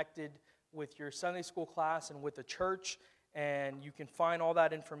connected with your Sunday school class and with the church. And you can find all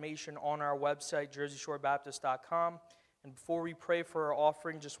that information on our website, jerseyshore-baptist.com. And before we pray for our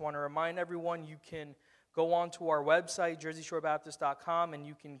offering, just want to remind everyone, you can go on to our website, jerseyshore-baptist.com, and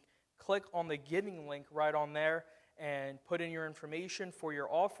you can click on the giving link right on there and put in your information for your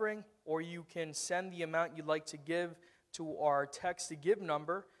offering, or you can send the amount you'd like to give to our text-to-give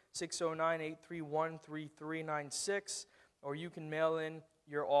number, 609-831-3396, or you can mail in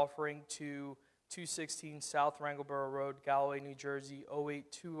your offering to 216 South Wrangleboro Road, Galloway, New Jersey,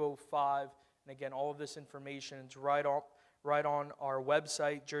 08205. And again, all of this information is right on our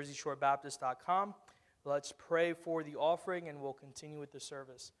website, jerseyshore-baptist.com. Let's pray for the offering, and we'll continue with the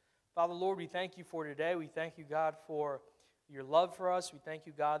service. Father, Lord, we thank you for today. We thank you, God, for your love for us. We thank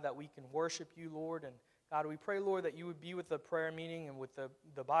you, God, that we can worship you, Lord. And God, we pray, Lord, that you would be with the prayer meeting and with the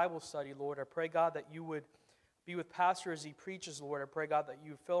Bible study, Lord. I pray, God, that you would be with Pastor as he preaches, Lord. I pray, God, that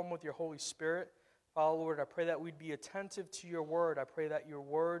you fill him with your Holy Spirit. Father, Lord, I pray that we'd be attentive to your word. I pray that your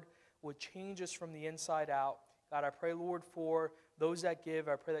word would change us from the inside out. God, I pray, Lord, for those that give.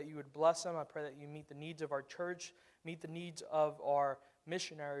 I pray that you would bless them. I pray that you meet the needs of our church, meet the needs of our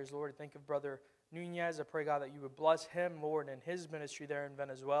missionaries, Lord. I think of Brother Nunez. I pray, God, that you would bless him, Lord, and his ministry there in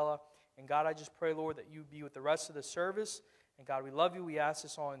Venezuela. And God, I just pray, Lord, that you be with the rest of the service. And God, we love you. We ask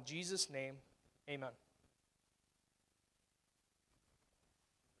this all in Jesus' name. Amen.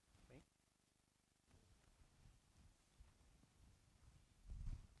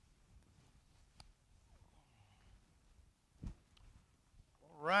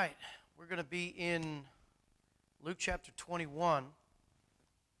 All right, we're going to be in Luke chapter 21.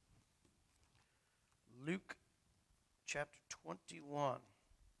 Luke chapter 21.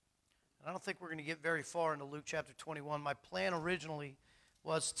 And I don't think we're going to get very far into Luke chapter 21. My plan originally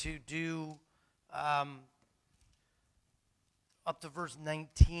was to do up to verse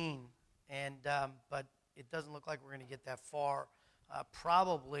 19, but it doesn't look like we're going to get that far.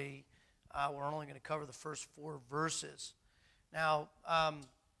 Probably we're only going to cover the first 4 verses. Now,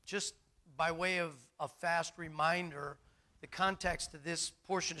 just by way of a fast reminder, the context of this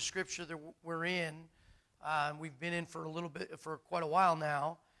portion of Scripture that we're in, we've been in for quite a while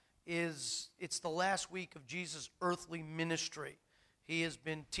now, it's the last week of Jesus' earthly ministry. He has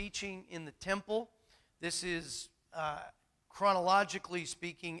been teaching in the temple. This is, chronologically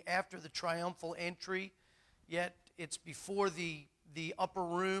speaking, after the triumphal entry, yet it's before the upper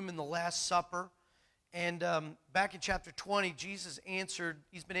room in the Last Supper. And back in chapter 20, he's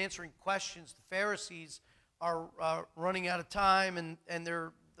been answering questions. The Pharisees are running out of time, and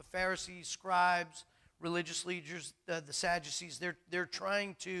the Pharisees, scribes, religious leaders, the Sadducees, they're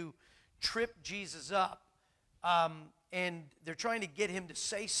trying to trip Jesus up, and they're trying to get him to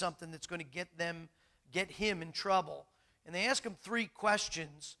say something that's going to get him in trouble. And they ask him 3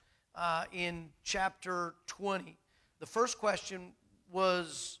 questions in chapter 20. The first question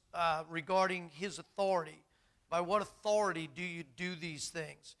was regarding his authority. By what authority do you do these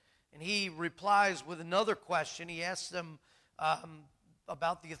things? And he replies with another question. He asks them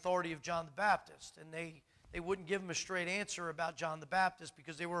about the authority of John the Baptist. And they wouldn't give him a straight answer about John the Baptist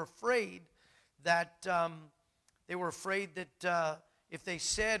because they were afraid that if they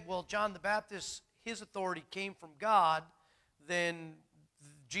said, well, John the Baptist, his authority came from God, then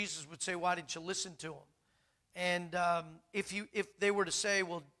Jesus would say, why didn't you listen to him? And if they were to say,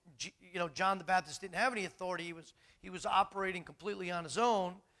 well, John the Baptist didn't have any authority, he was operating completely on his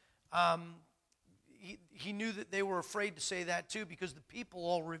own, he knew that they were afraid to say that too because the people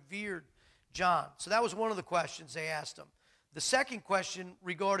all revered John. So that was one of the questions they asked him. The second question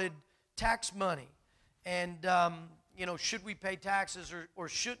regarded tax money. And, should we pay taxes or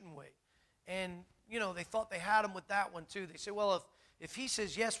shouldn't we? And, they thought they had him with that one too. They said, well, if he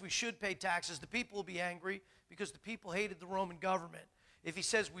says, yes, we should pay taxes, the people will be angry because the people hated the Roman government. If he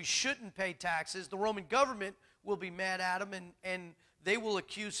says we shouldn't pay taxes, the Roman government will be mad at him and they will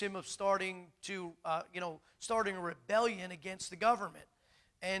accuse him of starting a rebellion against the government.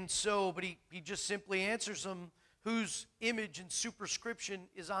 And so, but he just simply answers them, whose image and superscription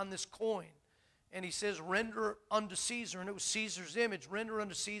is on this coin? And he says, render unto Caesar, and it was Caesar's image, render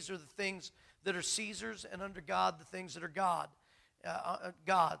unto Caesar the things that are Caesar's, and unto God the things that are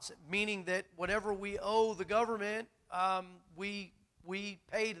God's. Meaning that whatever we owe the government, we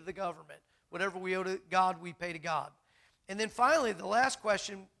pay to the government. Whatever we owe to God, we pay to God. And then finally, the last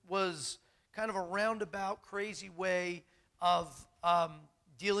question was kind of a roundabout, crazy way of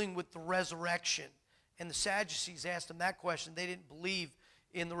dealing with the resurrection. And the Sadducees asked him that question. They didn't believe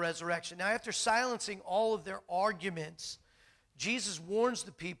in the resurrection. Now, after silencing all of their arguments, Jesus warns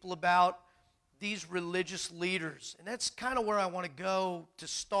the people about these religious leaders. And that's kind of where I want to go to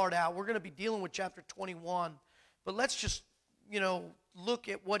start out. We're going to be dealing with chapter 21. But let's just, look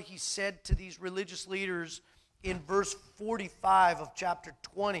at what he said to these religious leaders in verse 45 of chapter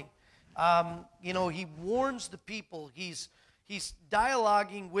 20. He warns the people. He's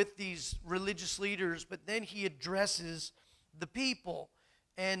dialoguing with these religious leaders, but then he addresses the people.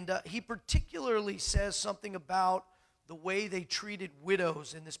 And he particularly says something about the way they treated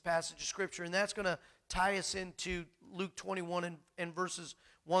widows in this passage of Scripture. And that's going to tie us into Luke 21 and verses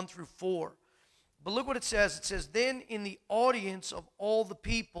 1 through 4. But look what it says. It says, then in the audience of all the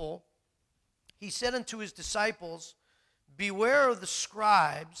people, he said unto his disciples, beware of the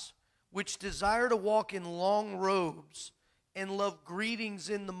scribes, which desire to walk in long robes, and love greetings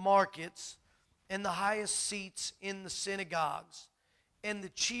in the markets, and the highest seats in the synagogues, and the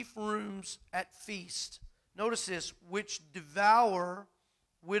chief rooms at feast. Notice this, which devour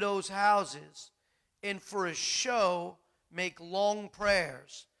widows' houses, and for a show make long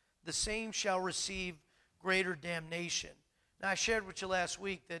prayers. The same shall receive greater damnation. Now, I shared with you last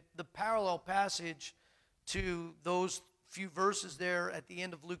week that the parallel passage to those few verses there at the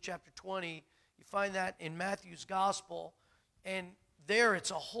end of Luke chapter 20. You find that in Matthew's gospel. And there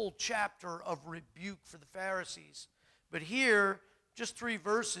it's a whole chapter of rebuke for the Pharisees. But here, just 3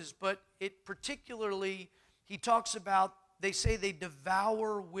 verses, but it particularly, he talks about, they say they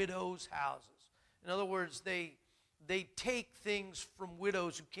devour widows' houses. In other words, they take things from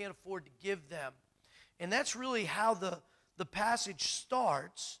widows who can't afford to give them. And that's really how the passage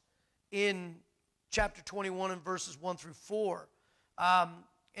starts in chapter 21 and verses 1 through 4.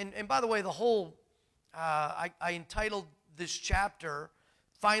 And by the way, the whole, I entitled this chapter,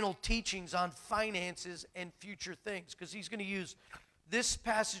 Final Teachings on Finances and Future Things, because he's going to use this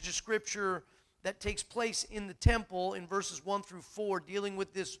passage of Scripture that takes place in the temple in verses 1 through 4, dealing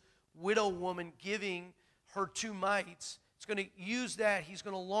with this widow woman giving her 2 mites. It's going to use that. He's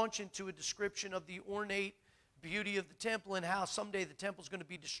going to launch into a description of the ornate beauty of the temple and how someday the temple is going to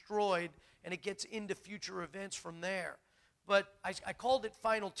be destroyed, and it gets into future events from there. But I called it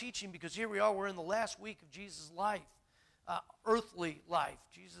Final Teaching because here we are, we're in the last week of Jesus' life, earthly life.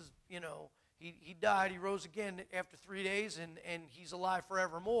 Jesus, he died, he rose again after 3 days, and he's alive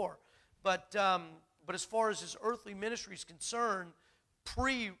forevermore. But as far as his earthly ministry is concerned,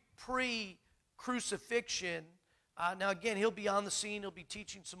 pre-crucifixion, now again, he'll be on the scene, he'll be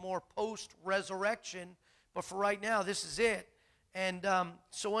teaching some more post-resurrection, but for right now, this is it. And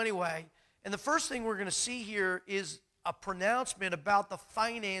so anyway, and the first thing we're going to see here is a pronouncement about the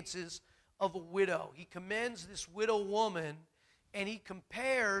finances of a widow. He commends this widow woman, and he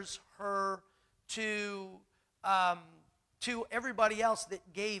compares her to everybody else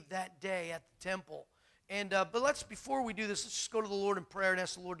that gave that day at the temple. And but before we do this, let's just go to the Lord in prayer and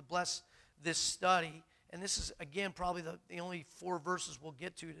ask the Lord to bless this study. And this is, again, probably the only 4 verses we'll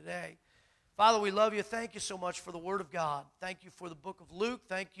get to today. Father, we love you. Thank you so much for the Word of God. Thank you for the book of Luke.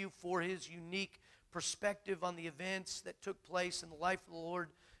 Thank you for his unique perspective on the events that took place in the life of the Lord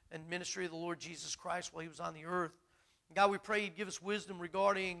and ministry of the Lord Jesus Christ while he was on the earth. And God, we pray you'd give us wisdom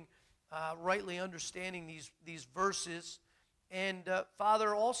regarding rightly understanding these verses. And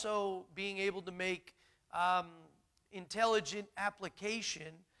Father, also being able to make intelligent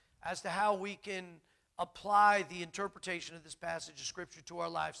application as to how we can apply the interpretation of this passage of Scripture to our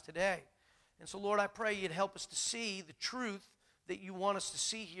lives today. And so, Lord, I pray you'd help us to see the truth that you want us to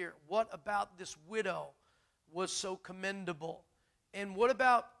see here. What about this widow was so commendable? And what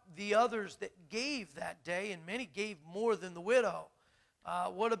about the others that gave that day? And many gave more than the widow.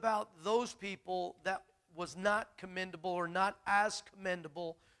 What about those people that was not commendable, or not as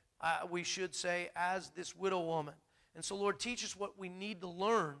commendable, we should say, as this widow woman? And so, Lord, teach us what we need to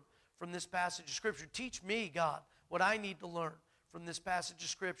learn from this passage of Scripture. Teach me, God, what I need to learn from this passage of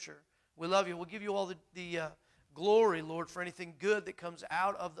Scripture. We love you. We'll give you all the glory, Lord, for anything good that comes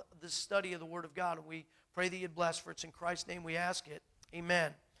out of the study of the Word of God. And we pray that you'd bless, for it's in Christ's name we ask it.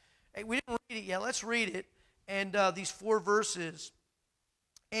 Amen. Hey, we didn't read it yet. Let's read it. And these 4 verses.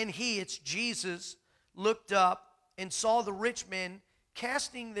 And he, it's Jesus, looked up and saw the rich men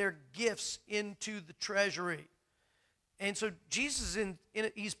casting their gifts into the treasury. And so Jesus,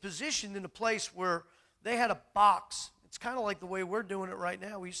 he's positioned in a place where they had a box. It's kind of like the way we're doing it right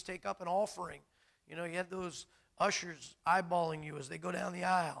now. We used to take up an offering. You had those ushers eyeballing you as they go down the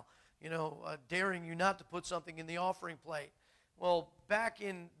aisle, daring you not to put something in the offering plate. Well, back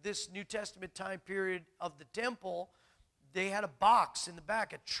in this New Testament time period of the temple, they had a box in the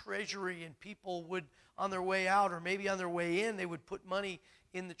back, a treasury, and people would, on their way out or maybe on their way in, they would put money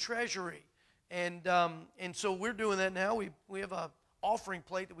in the treasury. And so we're doing that now. We have a offering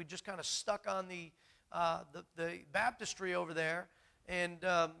plate that we just kind of stuck on the baptistry over there. And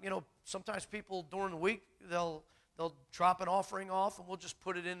sometimes people during the week they'll drop an offering off, and we'll just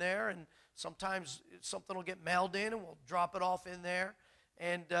put it in there. And sometimes something will get mailed in, and we'll drop it off in there.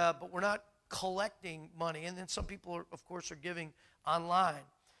 And but we're not collecting money. And then some people, of course, are giving online.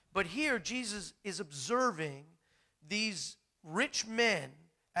 But here Jesus is observing these rich men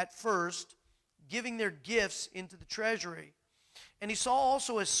at first giving their gifts into the treasury. And he saw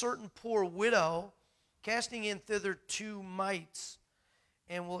also a certain poor widow casting in thither 2 mites.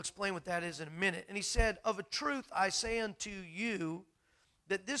 And we'll explain what that is in a minute. And he said, of a truth I say unto you,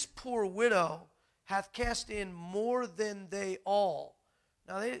 that this poor widow hath cast in more than they all.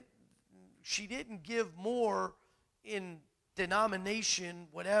 Now, she didn't give more in denomination,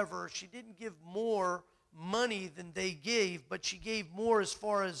 whatever. She didn't give more money than they gave, but she gave more as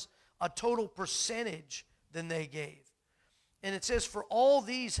far as a total percentage than they gave. And it says, for all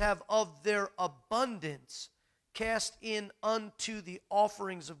these have of their abundance cast in unto the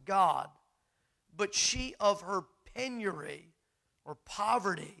offerings of God, but she of her penury or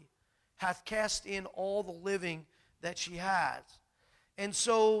poverty hath cast in all the living that she has. And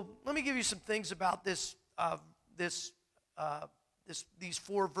so let me give you some things about these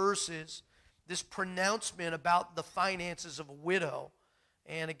 4 verses, this pronouncement about the finances of a widow.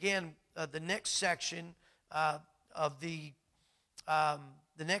 And again, the next section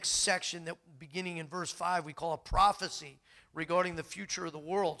the next section, that beginning in verse 5, we call a prophecy regarding the future of the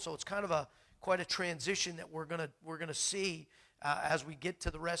world. So it's kind of quite a transition that we're gonna see as we get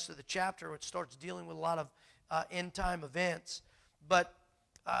to the rest of the chapter. It starts dealing with a lot of end time events. But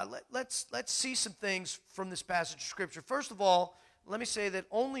let's see some things from this passage of Scripture. First of all, let me say that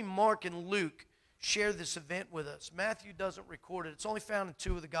only Mark and Luke share this event with us. Matthew doesn't record it. It's only found in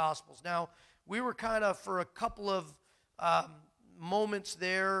 2 of the Gospels. Now, we were kind of, for a couple of moments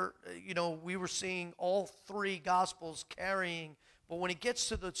there, we were seeing all 3 Gospels carrying. But when it gets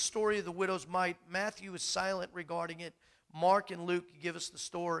to the story of the widow's mite, Matthew is silent regarding it. Mark and Luke give us the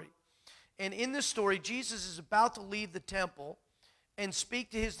story. And in this story, Jesus is about to leave the temple and speak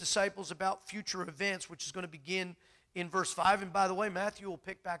to his disciples about future events, which is going to begin in verse 5. And by the way, Matthew will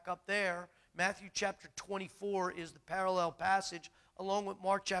pick back up there. Matthew chapter 24 is the parallel passage, along with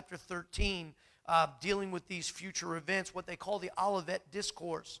Mark chapter 13, dealing with these future events, what they call the Olivet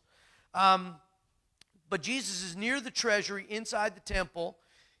Discourse. But Jesus is near the treasury inside the temple.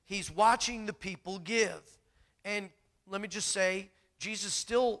 He's watching the people give. And let me just say, Jesus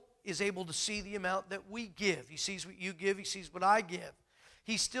still is able to see the amount that we give. He sees what you give. He sees what I give.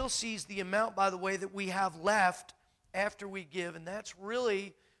 He still sees the amount, by the way, that we have left after we give. And that's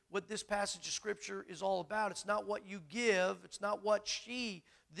really what this passage of Scripture is all about. It's not what you give. It's not what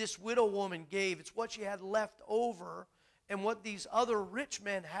this widow woman gave. It's what she had left over and what these other rich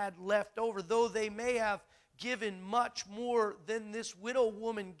men had left over. Though they may have given much more than this widow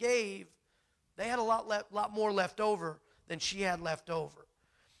woman gave, they had a lot more left over than she had left over.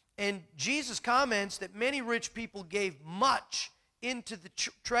 And Jesus comments that many rich people gave much into the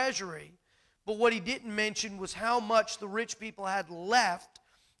treasury, but what he didn't mention was how much the rich people had left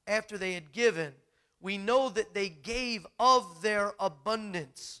after they had given. We know that they gave of their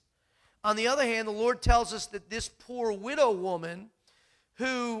abundance. On the other hand, the Lord tells us that this poor widow woman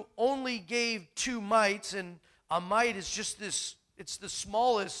who only gave 2 mites, and a mite is just this, it's the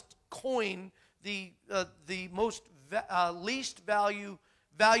smallest coin, the most least valued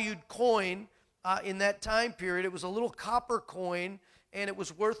coin in that time period. It was a little copper coin, and it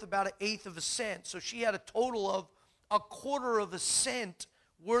was worth about 1/8 of a cent. So she had a total of 1/4 of a cent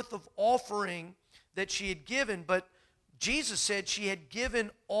worth of offering that she had given. But Jesus said she had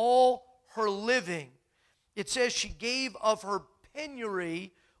given all her living. It says she gave of her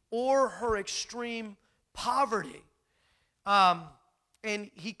penury or her extreme poverty.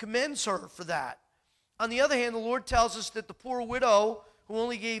 And he commends her for that. On the other hand, the Lord tells us that the poor widow who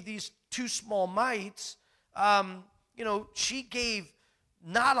only gave these 2 small mites, she gave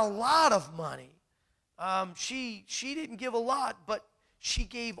not a lot of money. She didn't give a lot, but she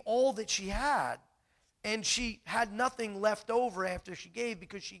gave all that she had. And she had nothing left over after she gave,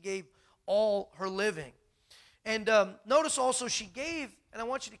 because she gave all her living. And notice also she gave, and I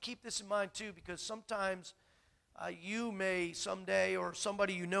want you to keep this in mind too, because sometimes you may someday, or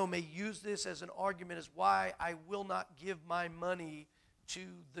somebody you know may use this as an argument as why I will not give my money to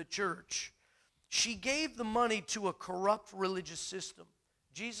the church. She gave the money to a corrupt religious system.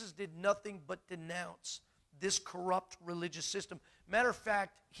 Jesus did nothing but denounce this corrupt religious system. Matter of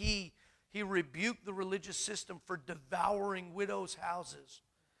fact, he rebuked the religious system for devouring widows' houses.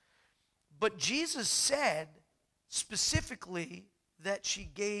 But Jesus said specifically that she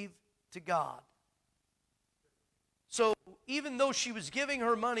gave to God. So even though she was giving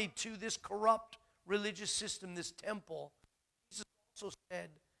her money to this corrupt religious system, this temple, Jesus also said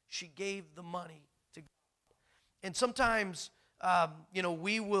she gave the money to God. And sometimes,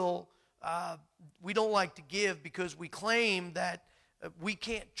 we don't like to give because we claim that we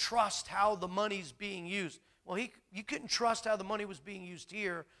can't trust how the money's being used. Well, you couldn't trust how the money was being used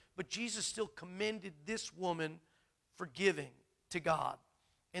here, but Jesus still commended this woman for giving to God.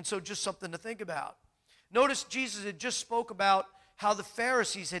 And so just something to think about. Notice Jesus had just spoke about how the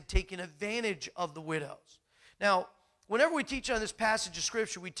Pharisees had taken advantage of the widows. Now, whenever we teach on this passage of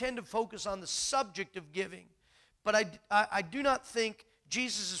Scripture, we tend to focus on the subject of giving. But I do not think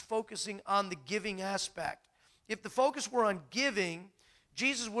Jesus is focusing on the giving aspect. If the focus were on giving,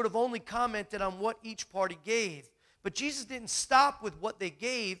 Jesus would have only commented on what each party gave. But Jesus didn't stop with what they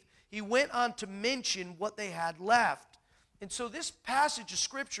gave. He went on to mention what they had left. And so this passage of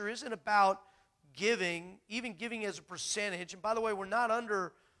Scripture isn't about giving, even giving as a percentage. And by the way, we're not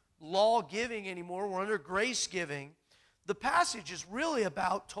under law giving anymore. We're under grace giving. The passage is really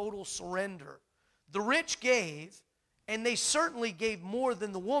about total surrender. The rich gave, And they certainly gave more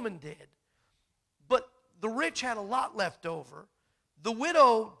than the woman did. But the rich had a lot left over. The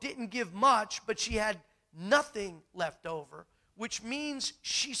widow didn't give much, but she had nothing left over, which means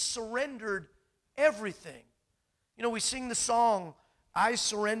she surrendered everything. You know, we sing the song, I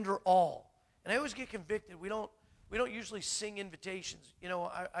surrender all. And I always get convicted. We don't usually sing invitations. You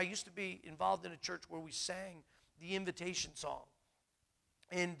know, I used to be involved in a church where we sang the invitation song.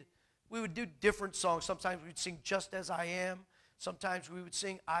 And we would do different songs. Sometimes we'd sing Just As I Am. Sometimes we would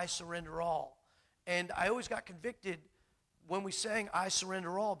sing I Surrender All. And I always got convicted when we sang I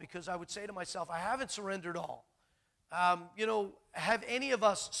Surrender All, because I would say to myself, I haven't surrendered all. You know, have any of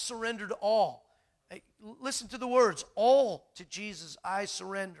us surrendered all? Listen to the words, all to Jesus I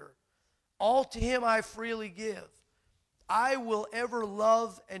surrender. All to him I freely give. I will ever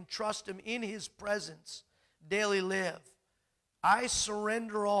love and trust him, in his presence daily live. I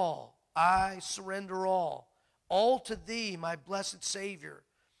surrender all. I surrender all. All to thee, my blessed Savior,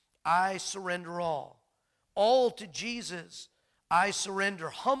 I surrender all. All to Jesus I surrender.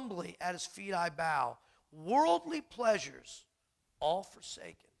 Humbly at his feet I bow. Worldly pleasures all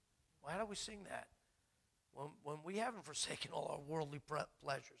forsaken. Why do we sing that? When we haven't forsaken all our worldly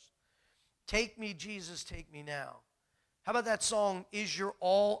pleasures. Take me, Jesus, take me now. How about that song, Is Your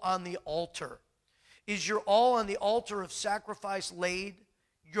All on the Altar? Is your all on the altar of sacrifice laid?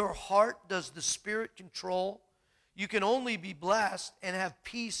 Your heart does the Spirit control? You can only be blessed and have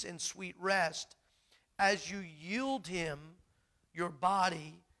peace and sweet rest as you yield him your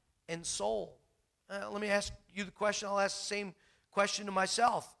body and soul. Let me ask you the question. I'll ask the same question to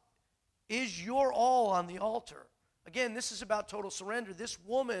myself. Is your all on the altar? Again, this is about total surrender. This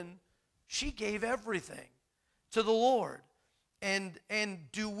woman, she gave everything to the Lord. And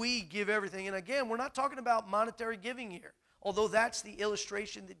do we give everything? And again, we're not talking about monetary giving here, although that's the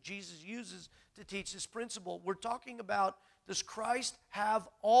illustration that Jesus uses to teach this principle. We're talking about, does Christ have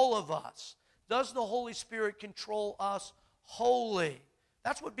all of us? Does the Holy Spirit control us wholly?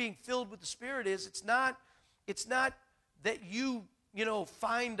 That's what being filled with the Spirit is. It's not that you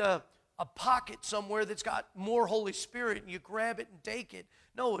find a pocket somewhere that's got more Holy Spirit and you grab it and take it.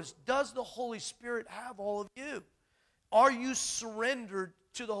 No, it's, does the Holy Spirit have all of you? Are you surrendered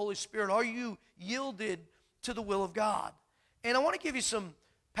to the Holy Spirit? Are you yielded to the will of God? And I want to give you some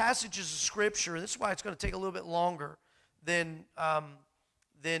passages of Scripture. This is why it's going to take a little bit longer than that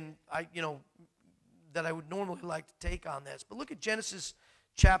I would normally like to take on this. But look at Genesis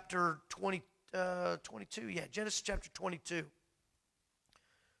chapter 22. Yeah, Genesis chapter 22.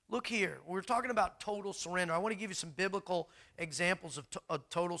 Look here. We're talking about total surrender. I want to give you some biblical examples of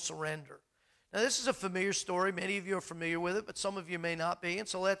total surrender. Now, this is a familiar story. Many of you are familiar with it, but some of you may not be. And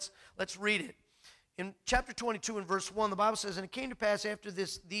so let's read it. In chapter 22 and verse 1, the Bible says, And it came to pass after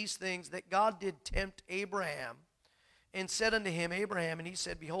these things that God did tempt Abraham and said unto him, Abraham, and he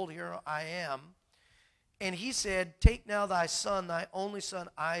said, Behold, here I am. And he said, Take now thy son, thy only son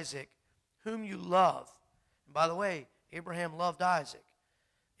Isaac, whom you love. And by the way, Abraham loved Isaac.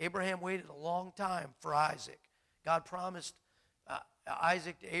 Abraham waited a long time for Isaac. God promised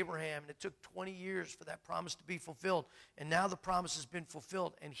Isaac to Abraham, and it took 20 years for that promise to be fulfilled. And now the promise has been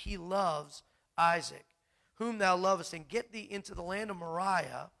fulfilled, and he loves Isaac, whom thou lovest, and get thee into the land of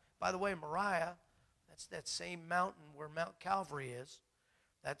Moriah. By the way, Moriah, that's that same mountain where Mount Calvary is.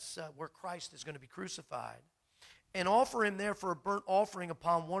 That's where Christ is going to be crucified. And offer him there for a burnt offering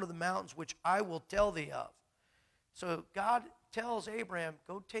upon one of the mountains which I will tell thee of. So God tells Abraham,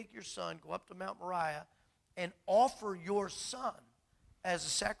 go take your son, go up to Mount Moriah, and offer your son as a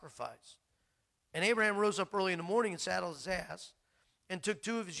sacrifice. And Abraham rose up early in the morning and saddled his ass, and took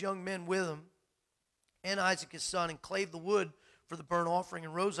 2 of his young men with him, and Isaac his son, and clave the wood for the burnt offering,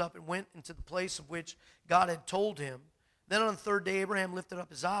 and rose up and went into the place of which God had told him. Then on the 3rd day Abraham lifted up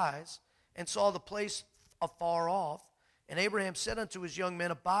his eyes, and saw the place afar off. And Abraham said unto his young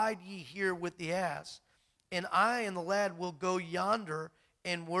men, Abide ye here with the ass, and I and the lad will go yonder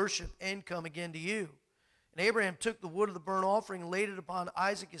and worship, and come again to you. And Abraham took the wood of the burnt offering and laid it upon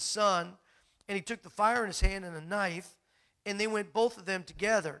Isaac his son, and he took the fire in his hand and a knife, and they went both of them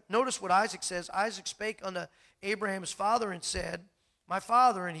together. Notice what Isaac says. Isaac spake unto Abraham his father and said, My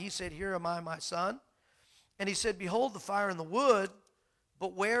father. And he said, Here am I, my son. And he said, Behold the fire and the wood,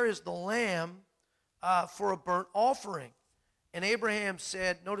 but where is the lamb for a burnt offering? And Abraham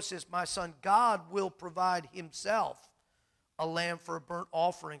said, notice this, My son, God will provide himself a lamb for a burnt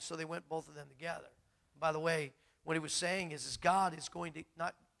offering. So they went both of them together. By the way, what he was saying is God is going to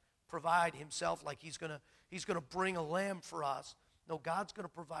not provide himself like he's going to bring a lamb for us. No, God's going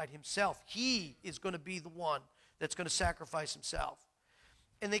to provide himself. He is going to be the one that's going to sacrifice himself.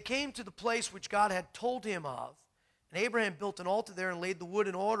 And they came to the place which God had told him of, And Abraham built an altar there and laid the wood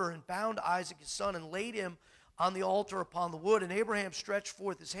in order and bound Isaac his son and laid him on the altar upon the wood. And Abraham stretched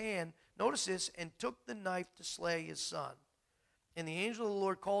forth his hand, notice this, and took the knife to slay his son. And the angel of the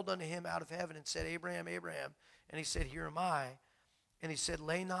Lord called unto him out of heaven and said, Abraham, Abraham. And he said, Here am I. And he said,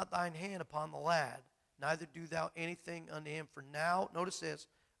 Lay not thine hand upon the lad, neither do thou anything unto him. For now, notice this,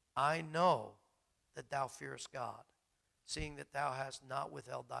 I know that thou fearest God, seeing that thou hast not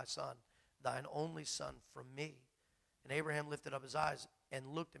withheld thy son, thine only son, from me. And Abraham lifted up his eyes and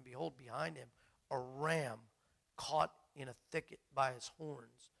looked, and behold, behind him a ram caught in a thicket by his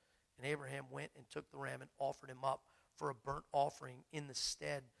horns. And Abraham went and took the ram and offered him up for a burnt offering in the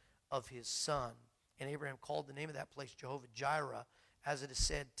stead of his son. And Abraham called the name of that place Jehovah-Jireh, as it is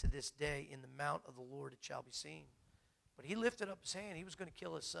said to this day, in the mount of the Lord it shall be seen. But he lifted up his hand. He was going to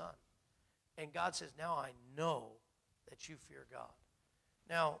kill his son. And God says, now I know that you fear God.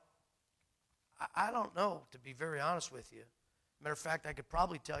 Now, I don't know, to be very honest with you. Matter of fact, I could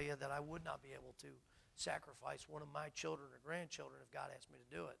probably tell you that I would not be able to sacrifice one of my children or grandchildren if God asked me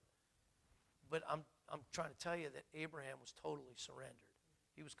to do it. But I'm trying to tell you that Abraham was totally surrendered.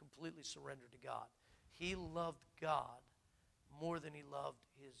 He was completely surrendered to God. He loved God more than he loved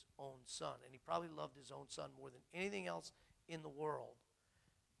his own son. And he probably loved his own son more than anything else in the world.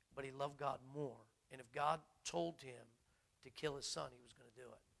 But he loved God more. And if God told him to kill his son, he was going to do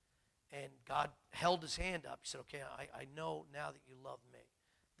it. And God held his hand up. He said, okay, I know now that you love me,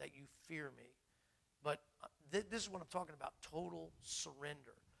 that you fear me. But this is what I'm talking about, total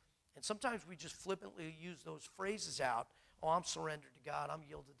surrender. And sometimes we just flippantly use those phrases out. Oh, I'm surrendered to God. I'm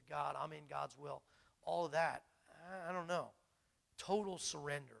yielded to God. I'm in God's will. All of that. I don't know. Total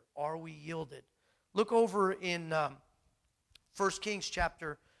surrender. Are we yielded? Look over in 1 Kings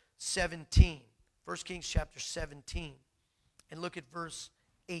chapter 17. 1 Kings chapter 17. And look at verse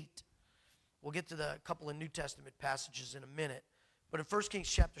 8. We'll get to the couple of New Testament passages in a minute. But in 1 Kings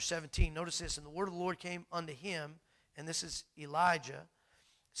chapter 17, notice this. And the word of the Lord came unto him, and this is Elijah,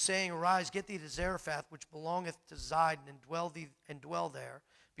 saying, Arise, get thee to Zarephath, which belongeth to Zidon, and dwell there.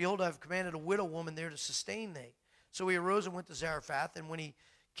 Behold, I have commanded a widow woman there to sustain thee. So he arose and went to Zarephath, and when he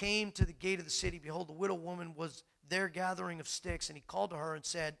came to the gate of the city, behold, the widow woman was there gathering of sticks, and he called to her and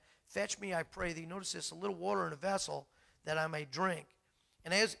said, Fetch me, I pray thee, notice this, a little water in a vessel, that I may drink.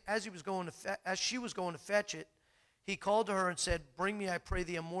 And as she was going to fetch it, he called to her and said, Bring me, I pray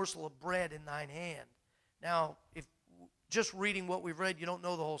thee, a morsel of bread in thine hand. Now, if just reading what we've read, you don't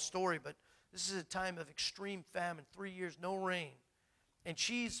know the whole story, but this is a time of extreme famine, 3 years, no rain. And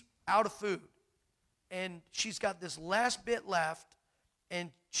she's out of food. And she's got this last bit left, and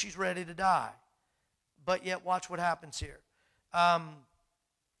she's ready to die. But yet, watch what happens here. And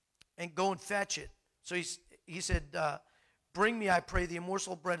go and fetch it. So he said, Bring me, I pray thee, a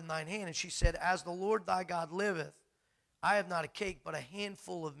morsel of bread in thine hand. And she said, As the Lord thy God liveth, I have not a cake, but a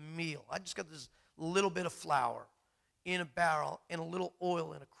handful of meal. I just got this little bit of flour in a barrel and a little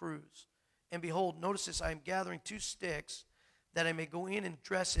oil in a cruse. And behold, notice this, I am gathering 2 sticks, that I may go in and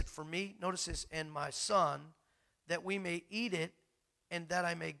dress it for me, notice this, and my son, that we may eat it, and that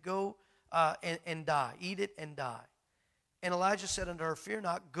I may go and die. Eat it and die. And Elijah said unto her, Fear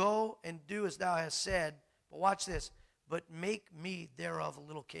not, go and do as thou hast said. But watch this. But make me thereof a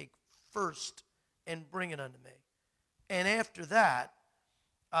little cake first, and bring it unto me. And after that,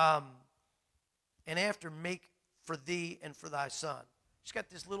 make for thee and for thy son. She's got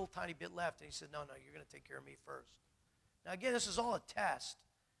this little tiny bit left. And he said, No, you're going to take care of me first. Now, again, this is all a test.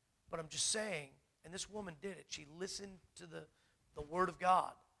 But I'm just saying, and this woman did it. She listened to the word of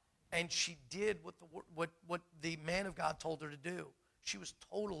God. And she did what the man of God told her to do. She was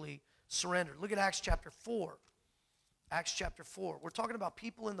totally surrendered. Look at Acts chapter 4. Acts chapter 4. We're talking about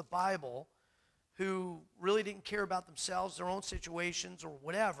people in the Bible who really didn't care about themselves, their own situations, or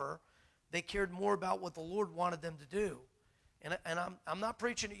whatever. They cared more about what the Lord wanted them to do. And I'm not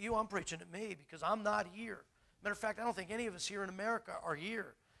preaching at you, I'm preaching at me, because I'm not here. Matter of fact, I don't think any of us here in America are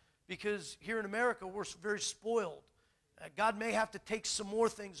here, because here in America, we're very spoiled. God may have to take some more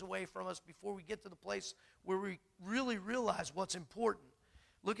things away from us before we get to the place where we really realize what's important.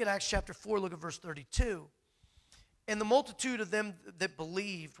 Look at Acts chapter 4, look at verse 32. And the multitude of them that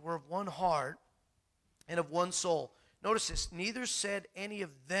believed were of one heart and of one soul. Notice this, neither said any of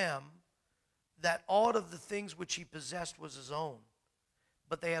them that aught of the things which he possessed was his own,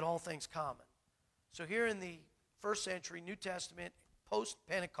 but they had all things common. So here in the first century, New Testament,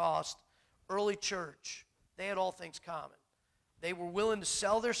 post-Pentecost, early church, they had all things common. They were willing to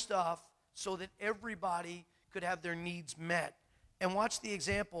sell their stuff so that everybody could have their needs met. And watch the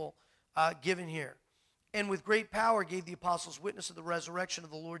example given here. and with great power gave the apostles witness of the resurrection of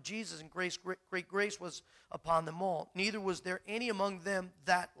the Lord Jesus, and great grace was upon them all. Neither was there any among them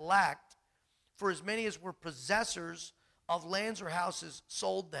that lacked, for as many as were possessors of lands or houses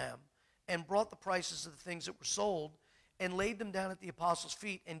sold them, and brought the prices of the things that were sold, and laid them down at the apostles'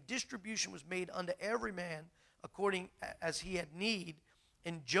 feet, and distribution was made unto every man according as he had need.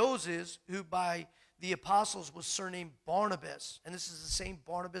 And Joses, who by the apostles was surnamed Barnabas, and this is the same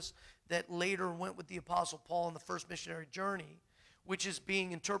Barnabas that later went with the apostle Paul on the first missionary journey, which is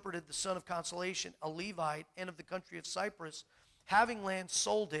being interpreted the son of consolation, a Levite, and of the country of Cyprus, having land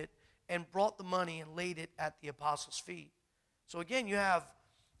sold it, and brought the money and laid it at the apostles' feet. So again, you have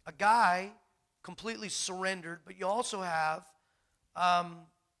a guy completely surrendered, but you also have,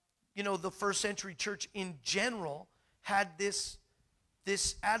 the first century church in general had this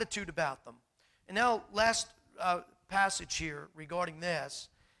attitude about them. And now, last passage here regarding this,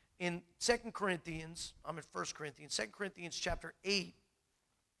 in 2 Corinthians, I'm in 1 Corinthians, 2 Corinthians chapter 8,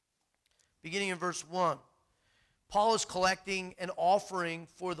 beginning in verse 1. Paul is collecting an offering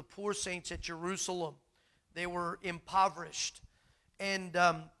for the poor saints at Jerusalem. They were impoverished, and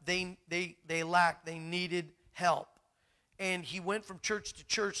they lacked, they needed help. And he went from church to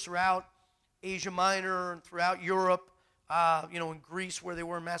church throughout Asia Minor and throughout Europe, in Greece where they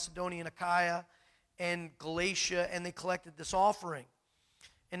were, in Macedonia and Achaia and Galatia, and they collected this offering.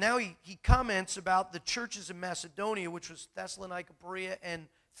 And now he comments about the churches in Macedonia, which was Thessalonica, Berea, and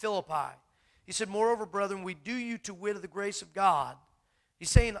Philippi. He said, moreover, brethren, we do you to wit of the grace of God. He's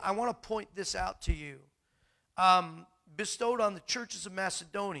saying, I want to point this out to you. Bestowed on the churches of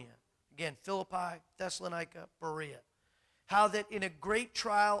Macedonia, again, Philippi, Thessalonica, Berea, how that in a great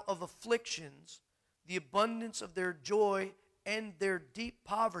trial of afflictions, the abundance of their joy and their deep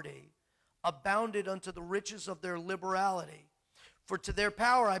poverty abounded unto the riches of their liberality. For to their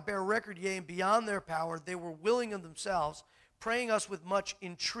power I bear record, yea, and beyond their power, they were willing of themselves, praying us with much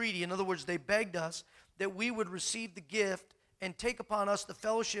entreaty. In other words, they begged us that we would receive the gift and take upon us the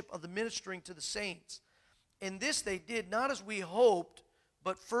fellowship of the ministering to the saints. And this they did, not as we hoped,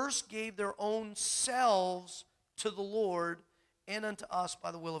 but first gave their own selves to the Lord and unto us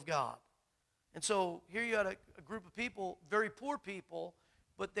by the will of God. And so here you had a group of people, very poor people,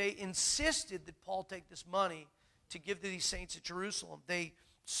 but they insisted that Paul take this money to give to these saints at Jerusalem. They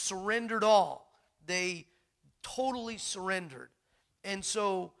surrendered all. They totally surrendered. And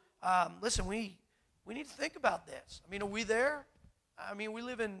so, listen, we need to think about this. I mean, are we there? I mean, we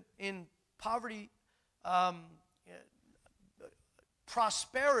live in poverty,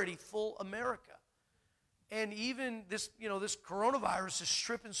 prosperity-full America. And even this, this coronavirus is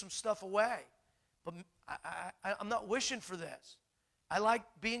stripping some stuff away. But I'm not wishing for this. I like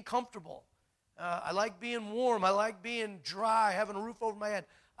being comfortable. I like being warm. I like being dry, having a roof over my head.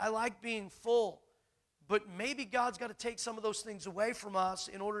 I like being full. But maybe God's got to take some of those things away from us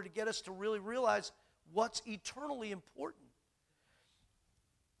in order to get us to really realize what's eternally important.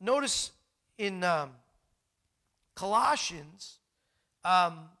 Notice in Colossians,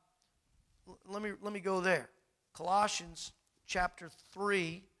 let me go there. Colossians chapter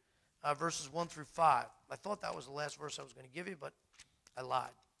 3, verses 1 through 5. I thought that was the last verse I was going to give you, but I lied.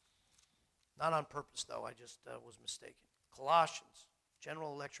 Not on purpose, though. I just was mistaken. Colossians,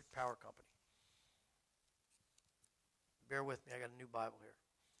 General Electric Power Company. Bear with me. I got a new Bible here.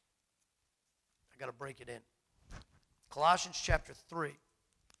 I got to break it in. Colossians chapter 3,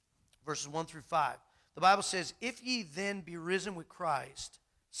 verses 1 through 5. The Bible says, if ye then be risen with Christ,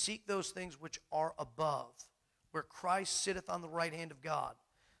 seek those things which are above, where Christ sitteth on the right hand of God.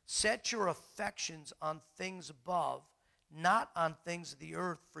 Set your affections on things above, not on things of the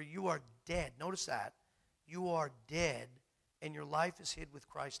earth, for you are dead. Notice that. You are dead, and your life is hid with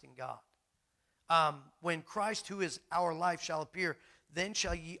Christ in God. When Christ, who is our life, shall appear, then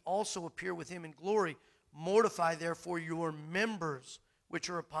shall ye also appear with him in glory. Mortify therefore your members which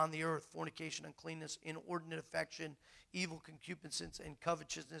are upon the earth, fornication, uncleanness, inordinate affection, evil concupiscence, and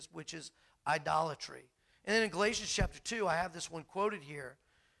covetousness, which is idolatry. And then in Galatians chapter 2, I have this one quoted here.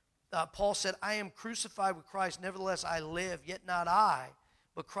 Paul said, I am crucified with Christ, nevertheless I live, yet not I,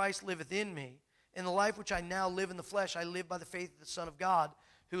 but Christ liveth in me. In the life which I now live in the flesh, I live by the faith of the Son of God,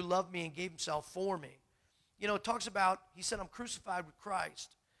 who loved me and gave himself for me. It talks about, he said, I'm crucified with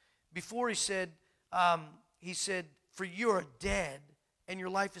Christ. Before he said, for you are dead, and your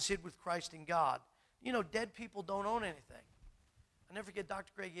life is hid with Christ in God. Dead people don't own anything. I never forget,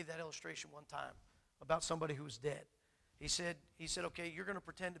 Dr. Gray gave that illustration one time about somebody who was dead. He said, okay, you're going to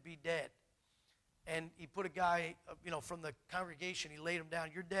pretend to be dead. And he put a guy, from the congregation, he laid him down,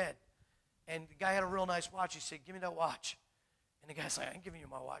 you're dead. And the guy had a real nice watch. He said, give me that watch. And the guy's like, I ain't giving you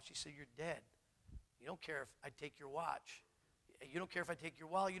my watch. He said, you're dead. You don't care if I take your watch. You don't care if I take your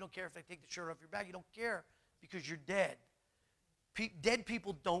wallet. You don't care if I take the shirt off your back. You don't care because you're dead. Dead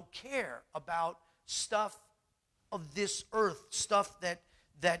people don't care about stuff of this earth, stuff that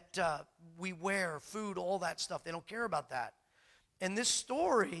we wear, food, all that stuff. They don't care about that. And this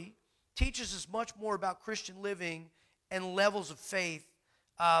story teaches us much more about Christian living and levels of faith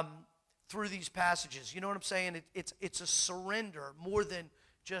through these passages. You know what I'm saying? It's a surrender more than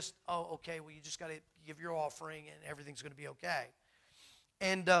just, oh, okay, well, you just got to give your offering and everything's going to be okay.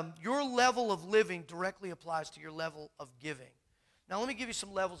 And your level of living directly applies to your level of giving. Now, let me give you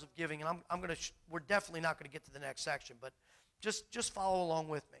some levels of giving, and we're definitely not going to get to the next section, but just follow along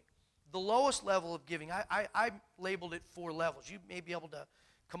with me. The lowest level of giving, I labeled it 4 levels. You may be able to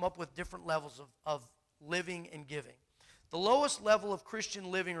come up with different levels of living and giving. The lowest level of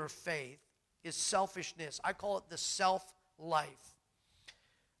Christian living or faith is selfishness. I call it the self-life.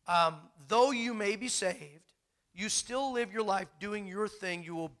 Though you may be saved, you still live your life doing your thing.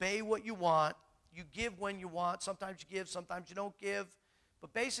 You obey what you want. You give when you want. Sometimes you give, sometimes you don't give.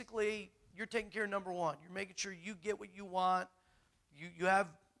 But basically, you're taking care of number one. You're making sure you get what you want. You have,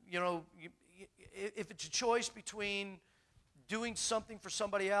 if it's a choice between doing something for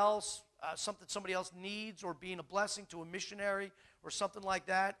somebody else, something somebody else needs, or being a blessing to a missionary or something like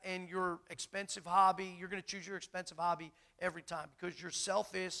that, and your expensive hobby, you're going to choose your expensive hobby every time because you're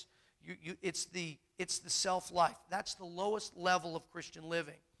selfish. It's the self-life. That's the lowest level of Christian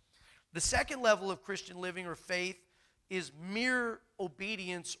living. The second level of Christian living or faith is mere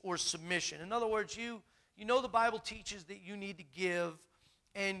obedience or submission. In other words, you know the Bible teaches that you need to give,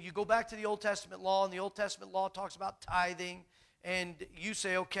 and you go back to the Old Testament law, and the Old Testament law talks about tithing, and you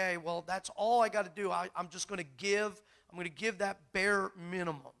say, okay, well, that's all I got to do. I'm just going to give. I'm going to give that bare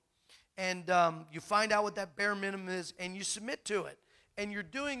minimum. And you find out what that bare minimum is, and you submit to it, and you're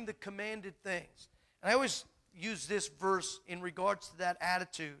doing the commanded things. And I always use this verse in regards to that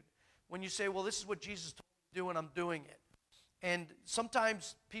attitude. When you say, well, this is what Jesus told me to do, and I'm doing it. And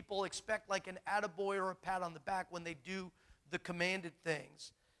sometimes people expect like an attaboy or a pat on the back when they do the commanded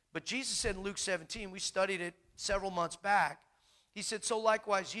things. But Jesus said in Luke 17, we studied it several months back, he said, so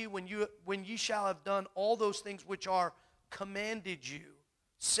likewise ye, when ye shall have done all those things which are commanded you,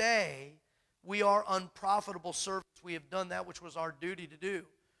 say, we are unprofitable servants. We have done that which was our duty to do.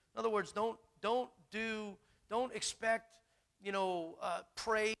 In other words, don't expect,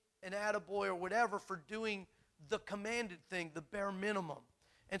 praise, an attaboy or whatever for doing the commanded thing, the bare minimum.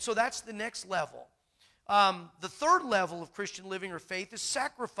 And so that's the next level. The third level of Christian living or faith is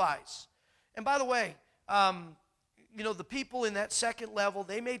sacrifice. And by the way, the people in that second level,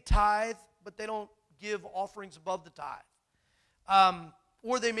 they may tithe, but they don't give offerings above the tithe.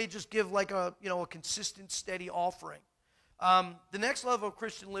 Or they may just give like a consistent, steady offering. The next level of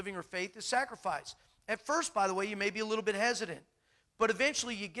Christian living or faith is sacrifice. At first, by the way, you may be a little bit hesitant. But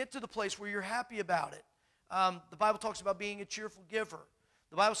eventually you get to the place where you're happy about it. The Bible talks about being a cheerful giver.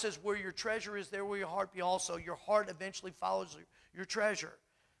 The Bible says where your treasure is, there will your heart be also. Your heart eventually follows your treasure.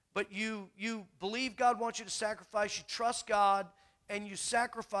 But you believe God wants you to sacrifice, you trust God, and you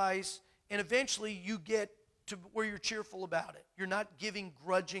sacrifice, and eventually you get to where you're cheerful about it. You're not giving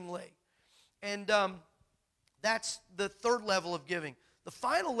grudgingly. And that's the third level of giving. The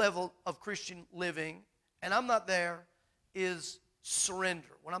final level of Christian living, and I'm not there, is surrender.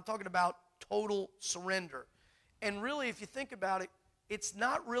 When I'm talking about total surrender. And really, if you think about it, it's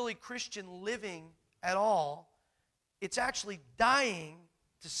not really Christian living at all. It's actually dying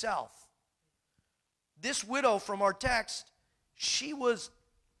to self. This widow from our text, she was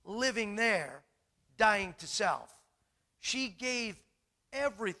living there, dying to self. She gave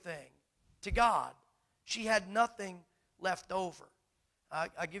everything to God. She had nothing left over.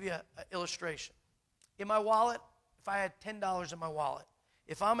 I'll give you an illustration. In my wallet, if I had $10 in my wallet,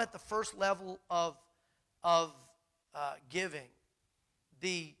 if I'm at the first level of giving,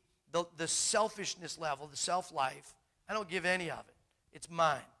 the selfishness level, the self-life, I don't give any of it. It's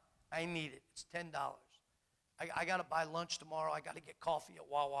mine. I need it. It's $10. I got to buy lunch tomorrow. I got to get coffee at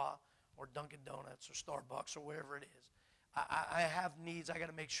Wawa or Dunkin' Donuts or Starbucks or wherever it is. I have needs. I got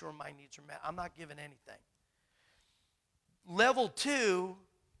to make sure my needs are met. I'm not giving anything. Level 2,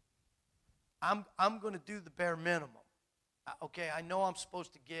 I'm going to do the bare minimum. Okay, I know I'm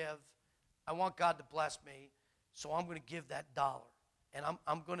supposed to give. I want God to bless me, so I'm going to give that dollar. And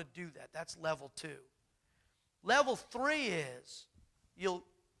I'm going to do that. That's level 2. Level 3 is you'll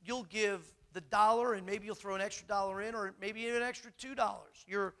give the dollar, and maybe you'll throw an extra dollar in, or maybe even an extra $2.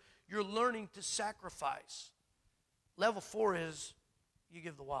 You're learning to sacrifice. Level 4 is you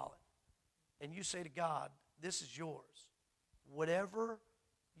give the wallet. And you say to God, this is yours. Whatever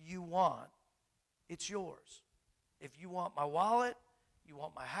you want, it's yours. If you want my wallet, you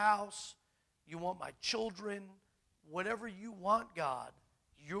want my house, you want my children, whatever you want, God,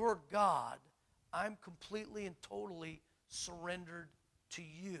 you're God. I'm completely and totally surrendered to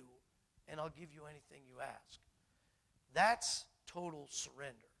you, and I'll give you anything you ask. That's total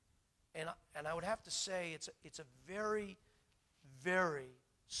surrender. And I would have to say it's a very, very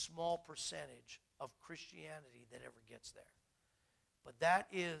small percentage of Christianity that ever gets there. But that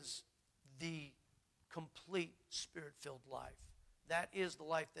is the complete Spirit-filled life. That is the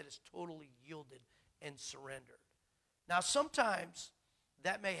life that is totally yielded and surrendered. Now, sometimes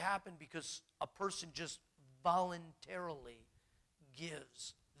that may happen because a person just voluntarily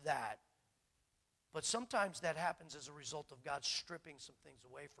gives that. But sometimes that happens as a result of God stripping some things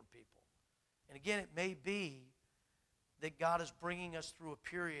away from people. And again, it may be that God is bringing us through a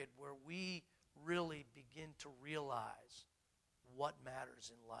period where we really begin to realize what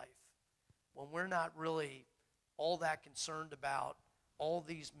matters in life. When we're not really all that concerned about all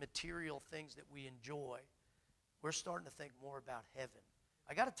these material things that we enjoy, we're starting to think more about heaven.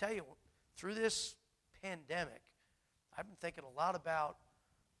 I got to tell you, through this pandemic, I've been thinking a lot about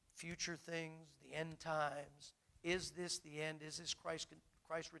future things, the end times. Is this the end? Is this Christ's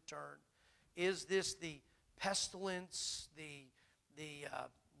return? Is this the pestilence, the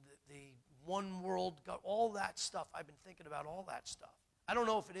one world, God, all that stuff? I've been thinking about all that stuff. I don't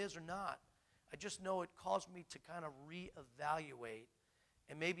know if it is or not. I just know it caused me to kind of reevaluate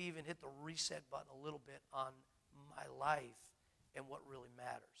and maybe even hit the reset button a little bit on my life and what really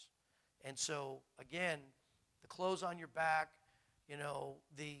matters. And so, again, the clothes on your back,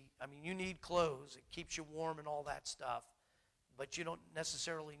 you need clothes. It keeps you warm and all that stuff. But you don't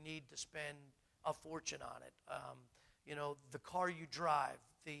necessarily need to spend a fortune on it. The car you drive,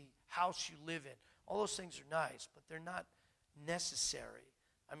 the house you live in, all those things are nice, but they're not necessary.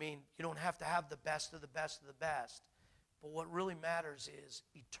 You don't have to have the best of the best of the best. But what really matters is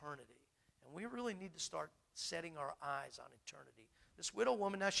eternity. And we really need to start setting our eyes on eternity. This widow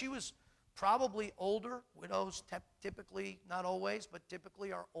woman, now she was probably older. Widows typically, not always, but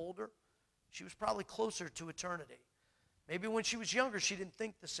typically are older. She was probably closer to eternity. Maybe when she was younger, she didn't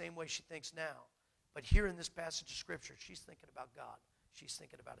think the same way she thinks now. But here in this passage of Scripture, she's thinking about God. She's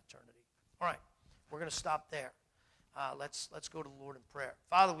thinking about eternity. All right, we're going to stop there. Let's go to the Lord in prayer.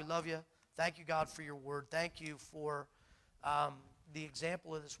 Father, we love you. Thank you, God, for your word. Thank you for the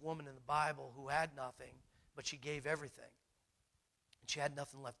example of this woman in the Bible who had nothing, but she gave everything. And she had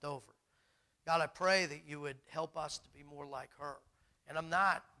nothing left over. God, I pray that you would help us to be more like her. And I'm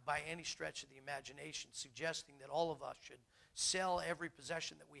not, by any stretch of the imagination, suggesting that all of us should sell every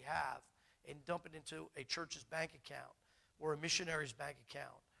possession that we have and dump it into a church's bank account or a missionary's bank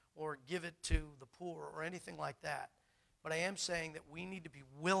account or give it to the poor or anything like that. But I am saying that we need to be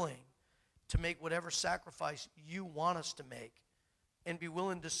willing to make whatever sacrifice you want us to make and be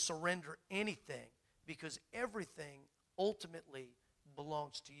willing to surrender anything, because everything ultimately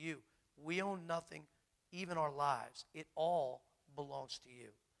belongs to you. We own nothing, even our lives. It all belongs to you.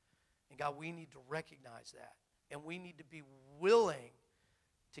 And God, we need to recognize that. And we need to be willing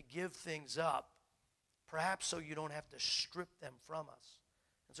to give things up, perhaps so you don't have to strip them from us.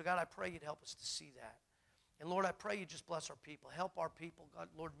 And so, God, I pray you'd help us to see that. And, Lord, I pray you just bless our people. Help our people. God,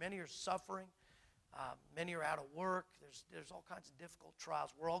 Lord, many are suffering. Many are out of work. There's all kinds of difficult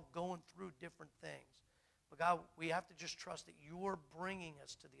trials. We're all going through different things. But, God, we have to just trust that you're bringing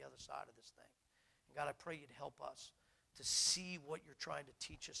us to the other side of this thing. And, God, I pray you'd help us to see what you're trying to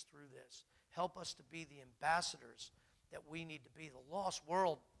teach us through this. Help us to be the ambassadors that we need to be. The lost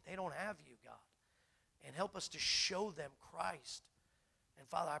world, they don't have you, God. And help us to show them Christ. And,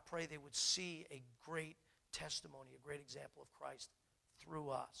 Father, I pray they would see a great testimony, a great example of Christ through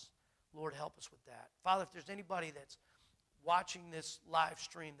us. Lord, help us with that. Father, if there's anybody that's watching this live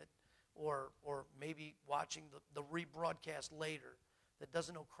stream or maybe watching the rebroadcast later that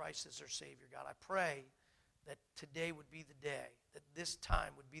doesn't know Christ as their Savior, God, I pray that today would be the day, that this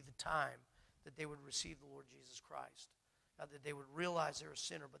time would be the time that they would receive the Lord Jesus Christ. God, that they would realize they're a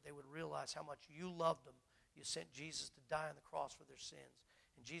sinner, but they would realize how much you loved them. You sent Jesus to die on the cross for their sins.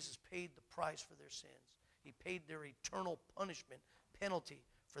 And Jesus paid the price for their sins. He paid their eternal punishment, penalty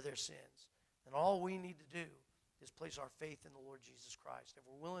for their sins. And all we need to do is place our faith in the Lord Jesus Christ. If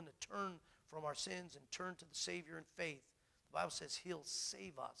we're willing to turn from our sins and turn to the Savior in faith, the Bible says he'll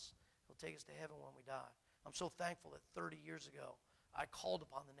save us. He'll take us to heaven when we die. I'm so thankful that 30 years ago, I called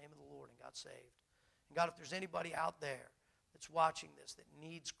upon the name of the Lord and got saved. And God, if there's anybody out there that's watching this that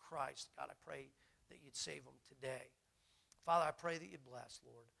needs Christ, God, I pray that you'd save them today. Father, I pray that you'd bless,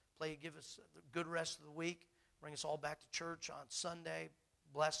 Lord. Pray you give us a good rest of the week. Bring us all back to church on Sunday.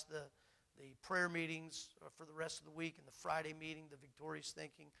 Bless the the prayer meetings for the rest of the week and the Friday meeting, the Victorious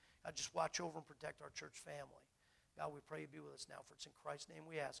Thinking. God, just watch over and protect our church family. God, we pray you be with us now, for it's in Christ's name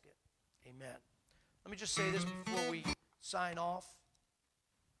we ask it. Amen. Let me just say this before we sign off,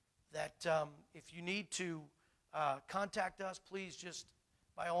 that if you need to contact us, please just,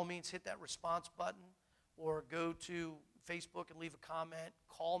 by all means, hit that response button or go to Facebook and leave a comment.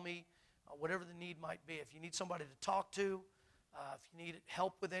 Call me, whatever the need might be. If you need somebody to talk to, if you need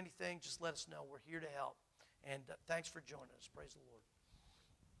help with anything, just let us know. We're here to help. And thanks for joining us. Praise the Lord.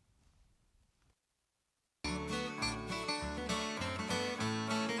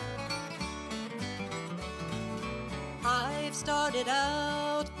 I've started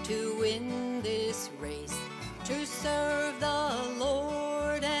out to win this race, to serve the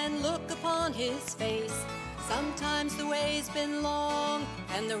Lord and look upon his face. Sometimes the way's been long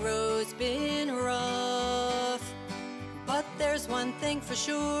and the road's been rough, but there's one thing for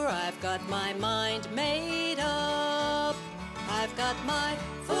sure, I've got my mind made up. I've got my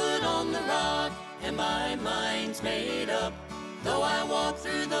foot on the rock and my mind's made up. Though I walk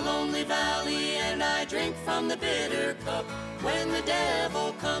through the lonely valley and I drink from the bitter cup, when the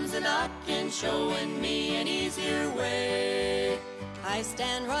devil comes a knocking, showing me an easier way, I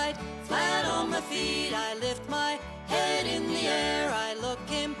stand right flat on my feet, I lift my head in the air, I look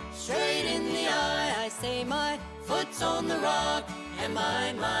him straight in the eye, I say my foot's on the rock and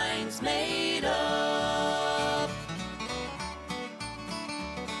my mind's made up.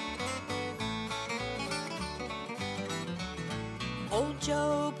 Old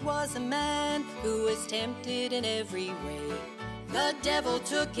Job was a man who was tempted in every way. The devil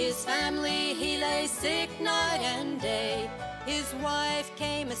took his family, he lay sick night and day. His wife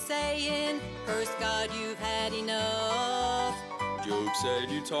came a-saying, curse God, you've had enough. Job said,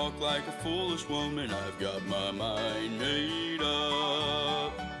 you talk like a foolish woman, I've got my mind made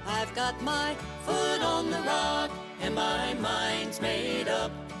up. I've got my foot on the rock and my mind's made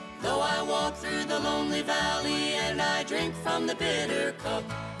up. Though I walk through the lonely valley and I drink from the bitter cup,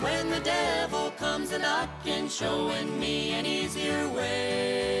 when the devil comes a-knocking, showing me an easier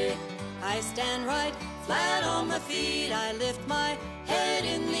way, I stand right flat on my feet, I lift my head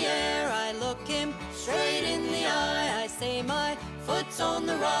in the air, I look him straight in the eye, I say my foot's on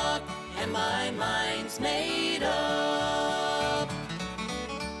the rock and my mind's made up.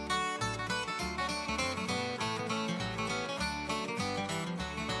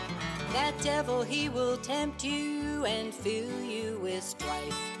 That devil, he will tempt you and fill you with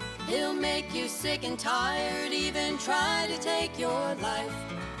strife. He'll make you sick and tired, even try to take your life.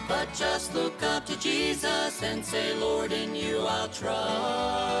 But just look up to Jesus and say, Lord, in you I'll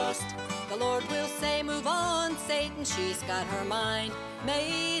trust. The Lord will say, move on, Satan, she's got her mind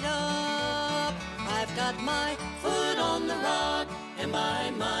made up. I've got my foot on the rock and my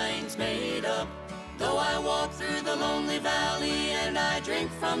mind's made up. Though I walk through the lonely valley and I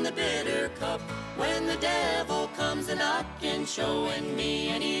drink from the bitter cup, when the devil comes a-knocking, showing me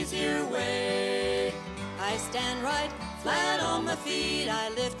an easier way, I stand right flat on my feet, I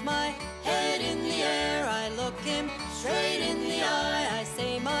lift my head in the air, I look him straight in the eye, I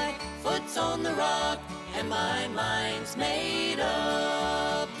say my foot's on the rock and my mind's made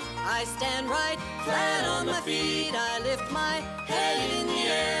up. I stand right flat on my feet, I lift my head in the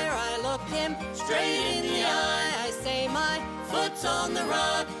air, I look him straight in the eye, I say my foot's on the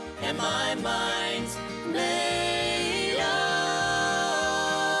rock and my mind's made up.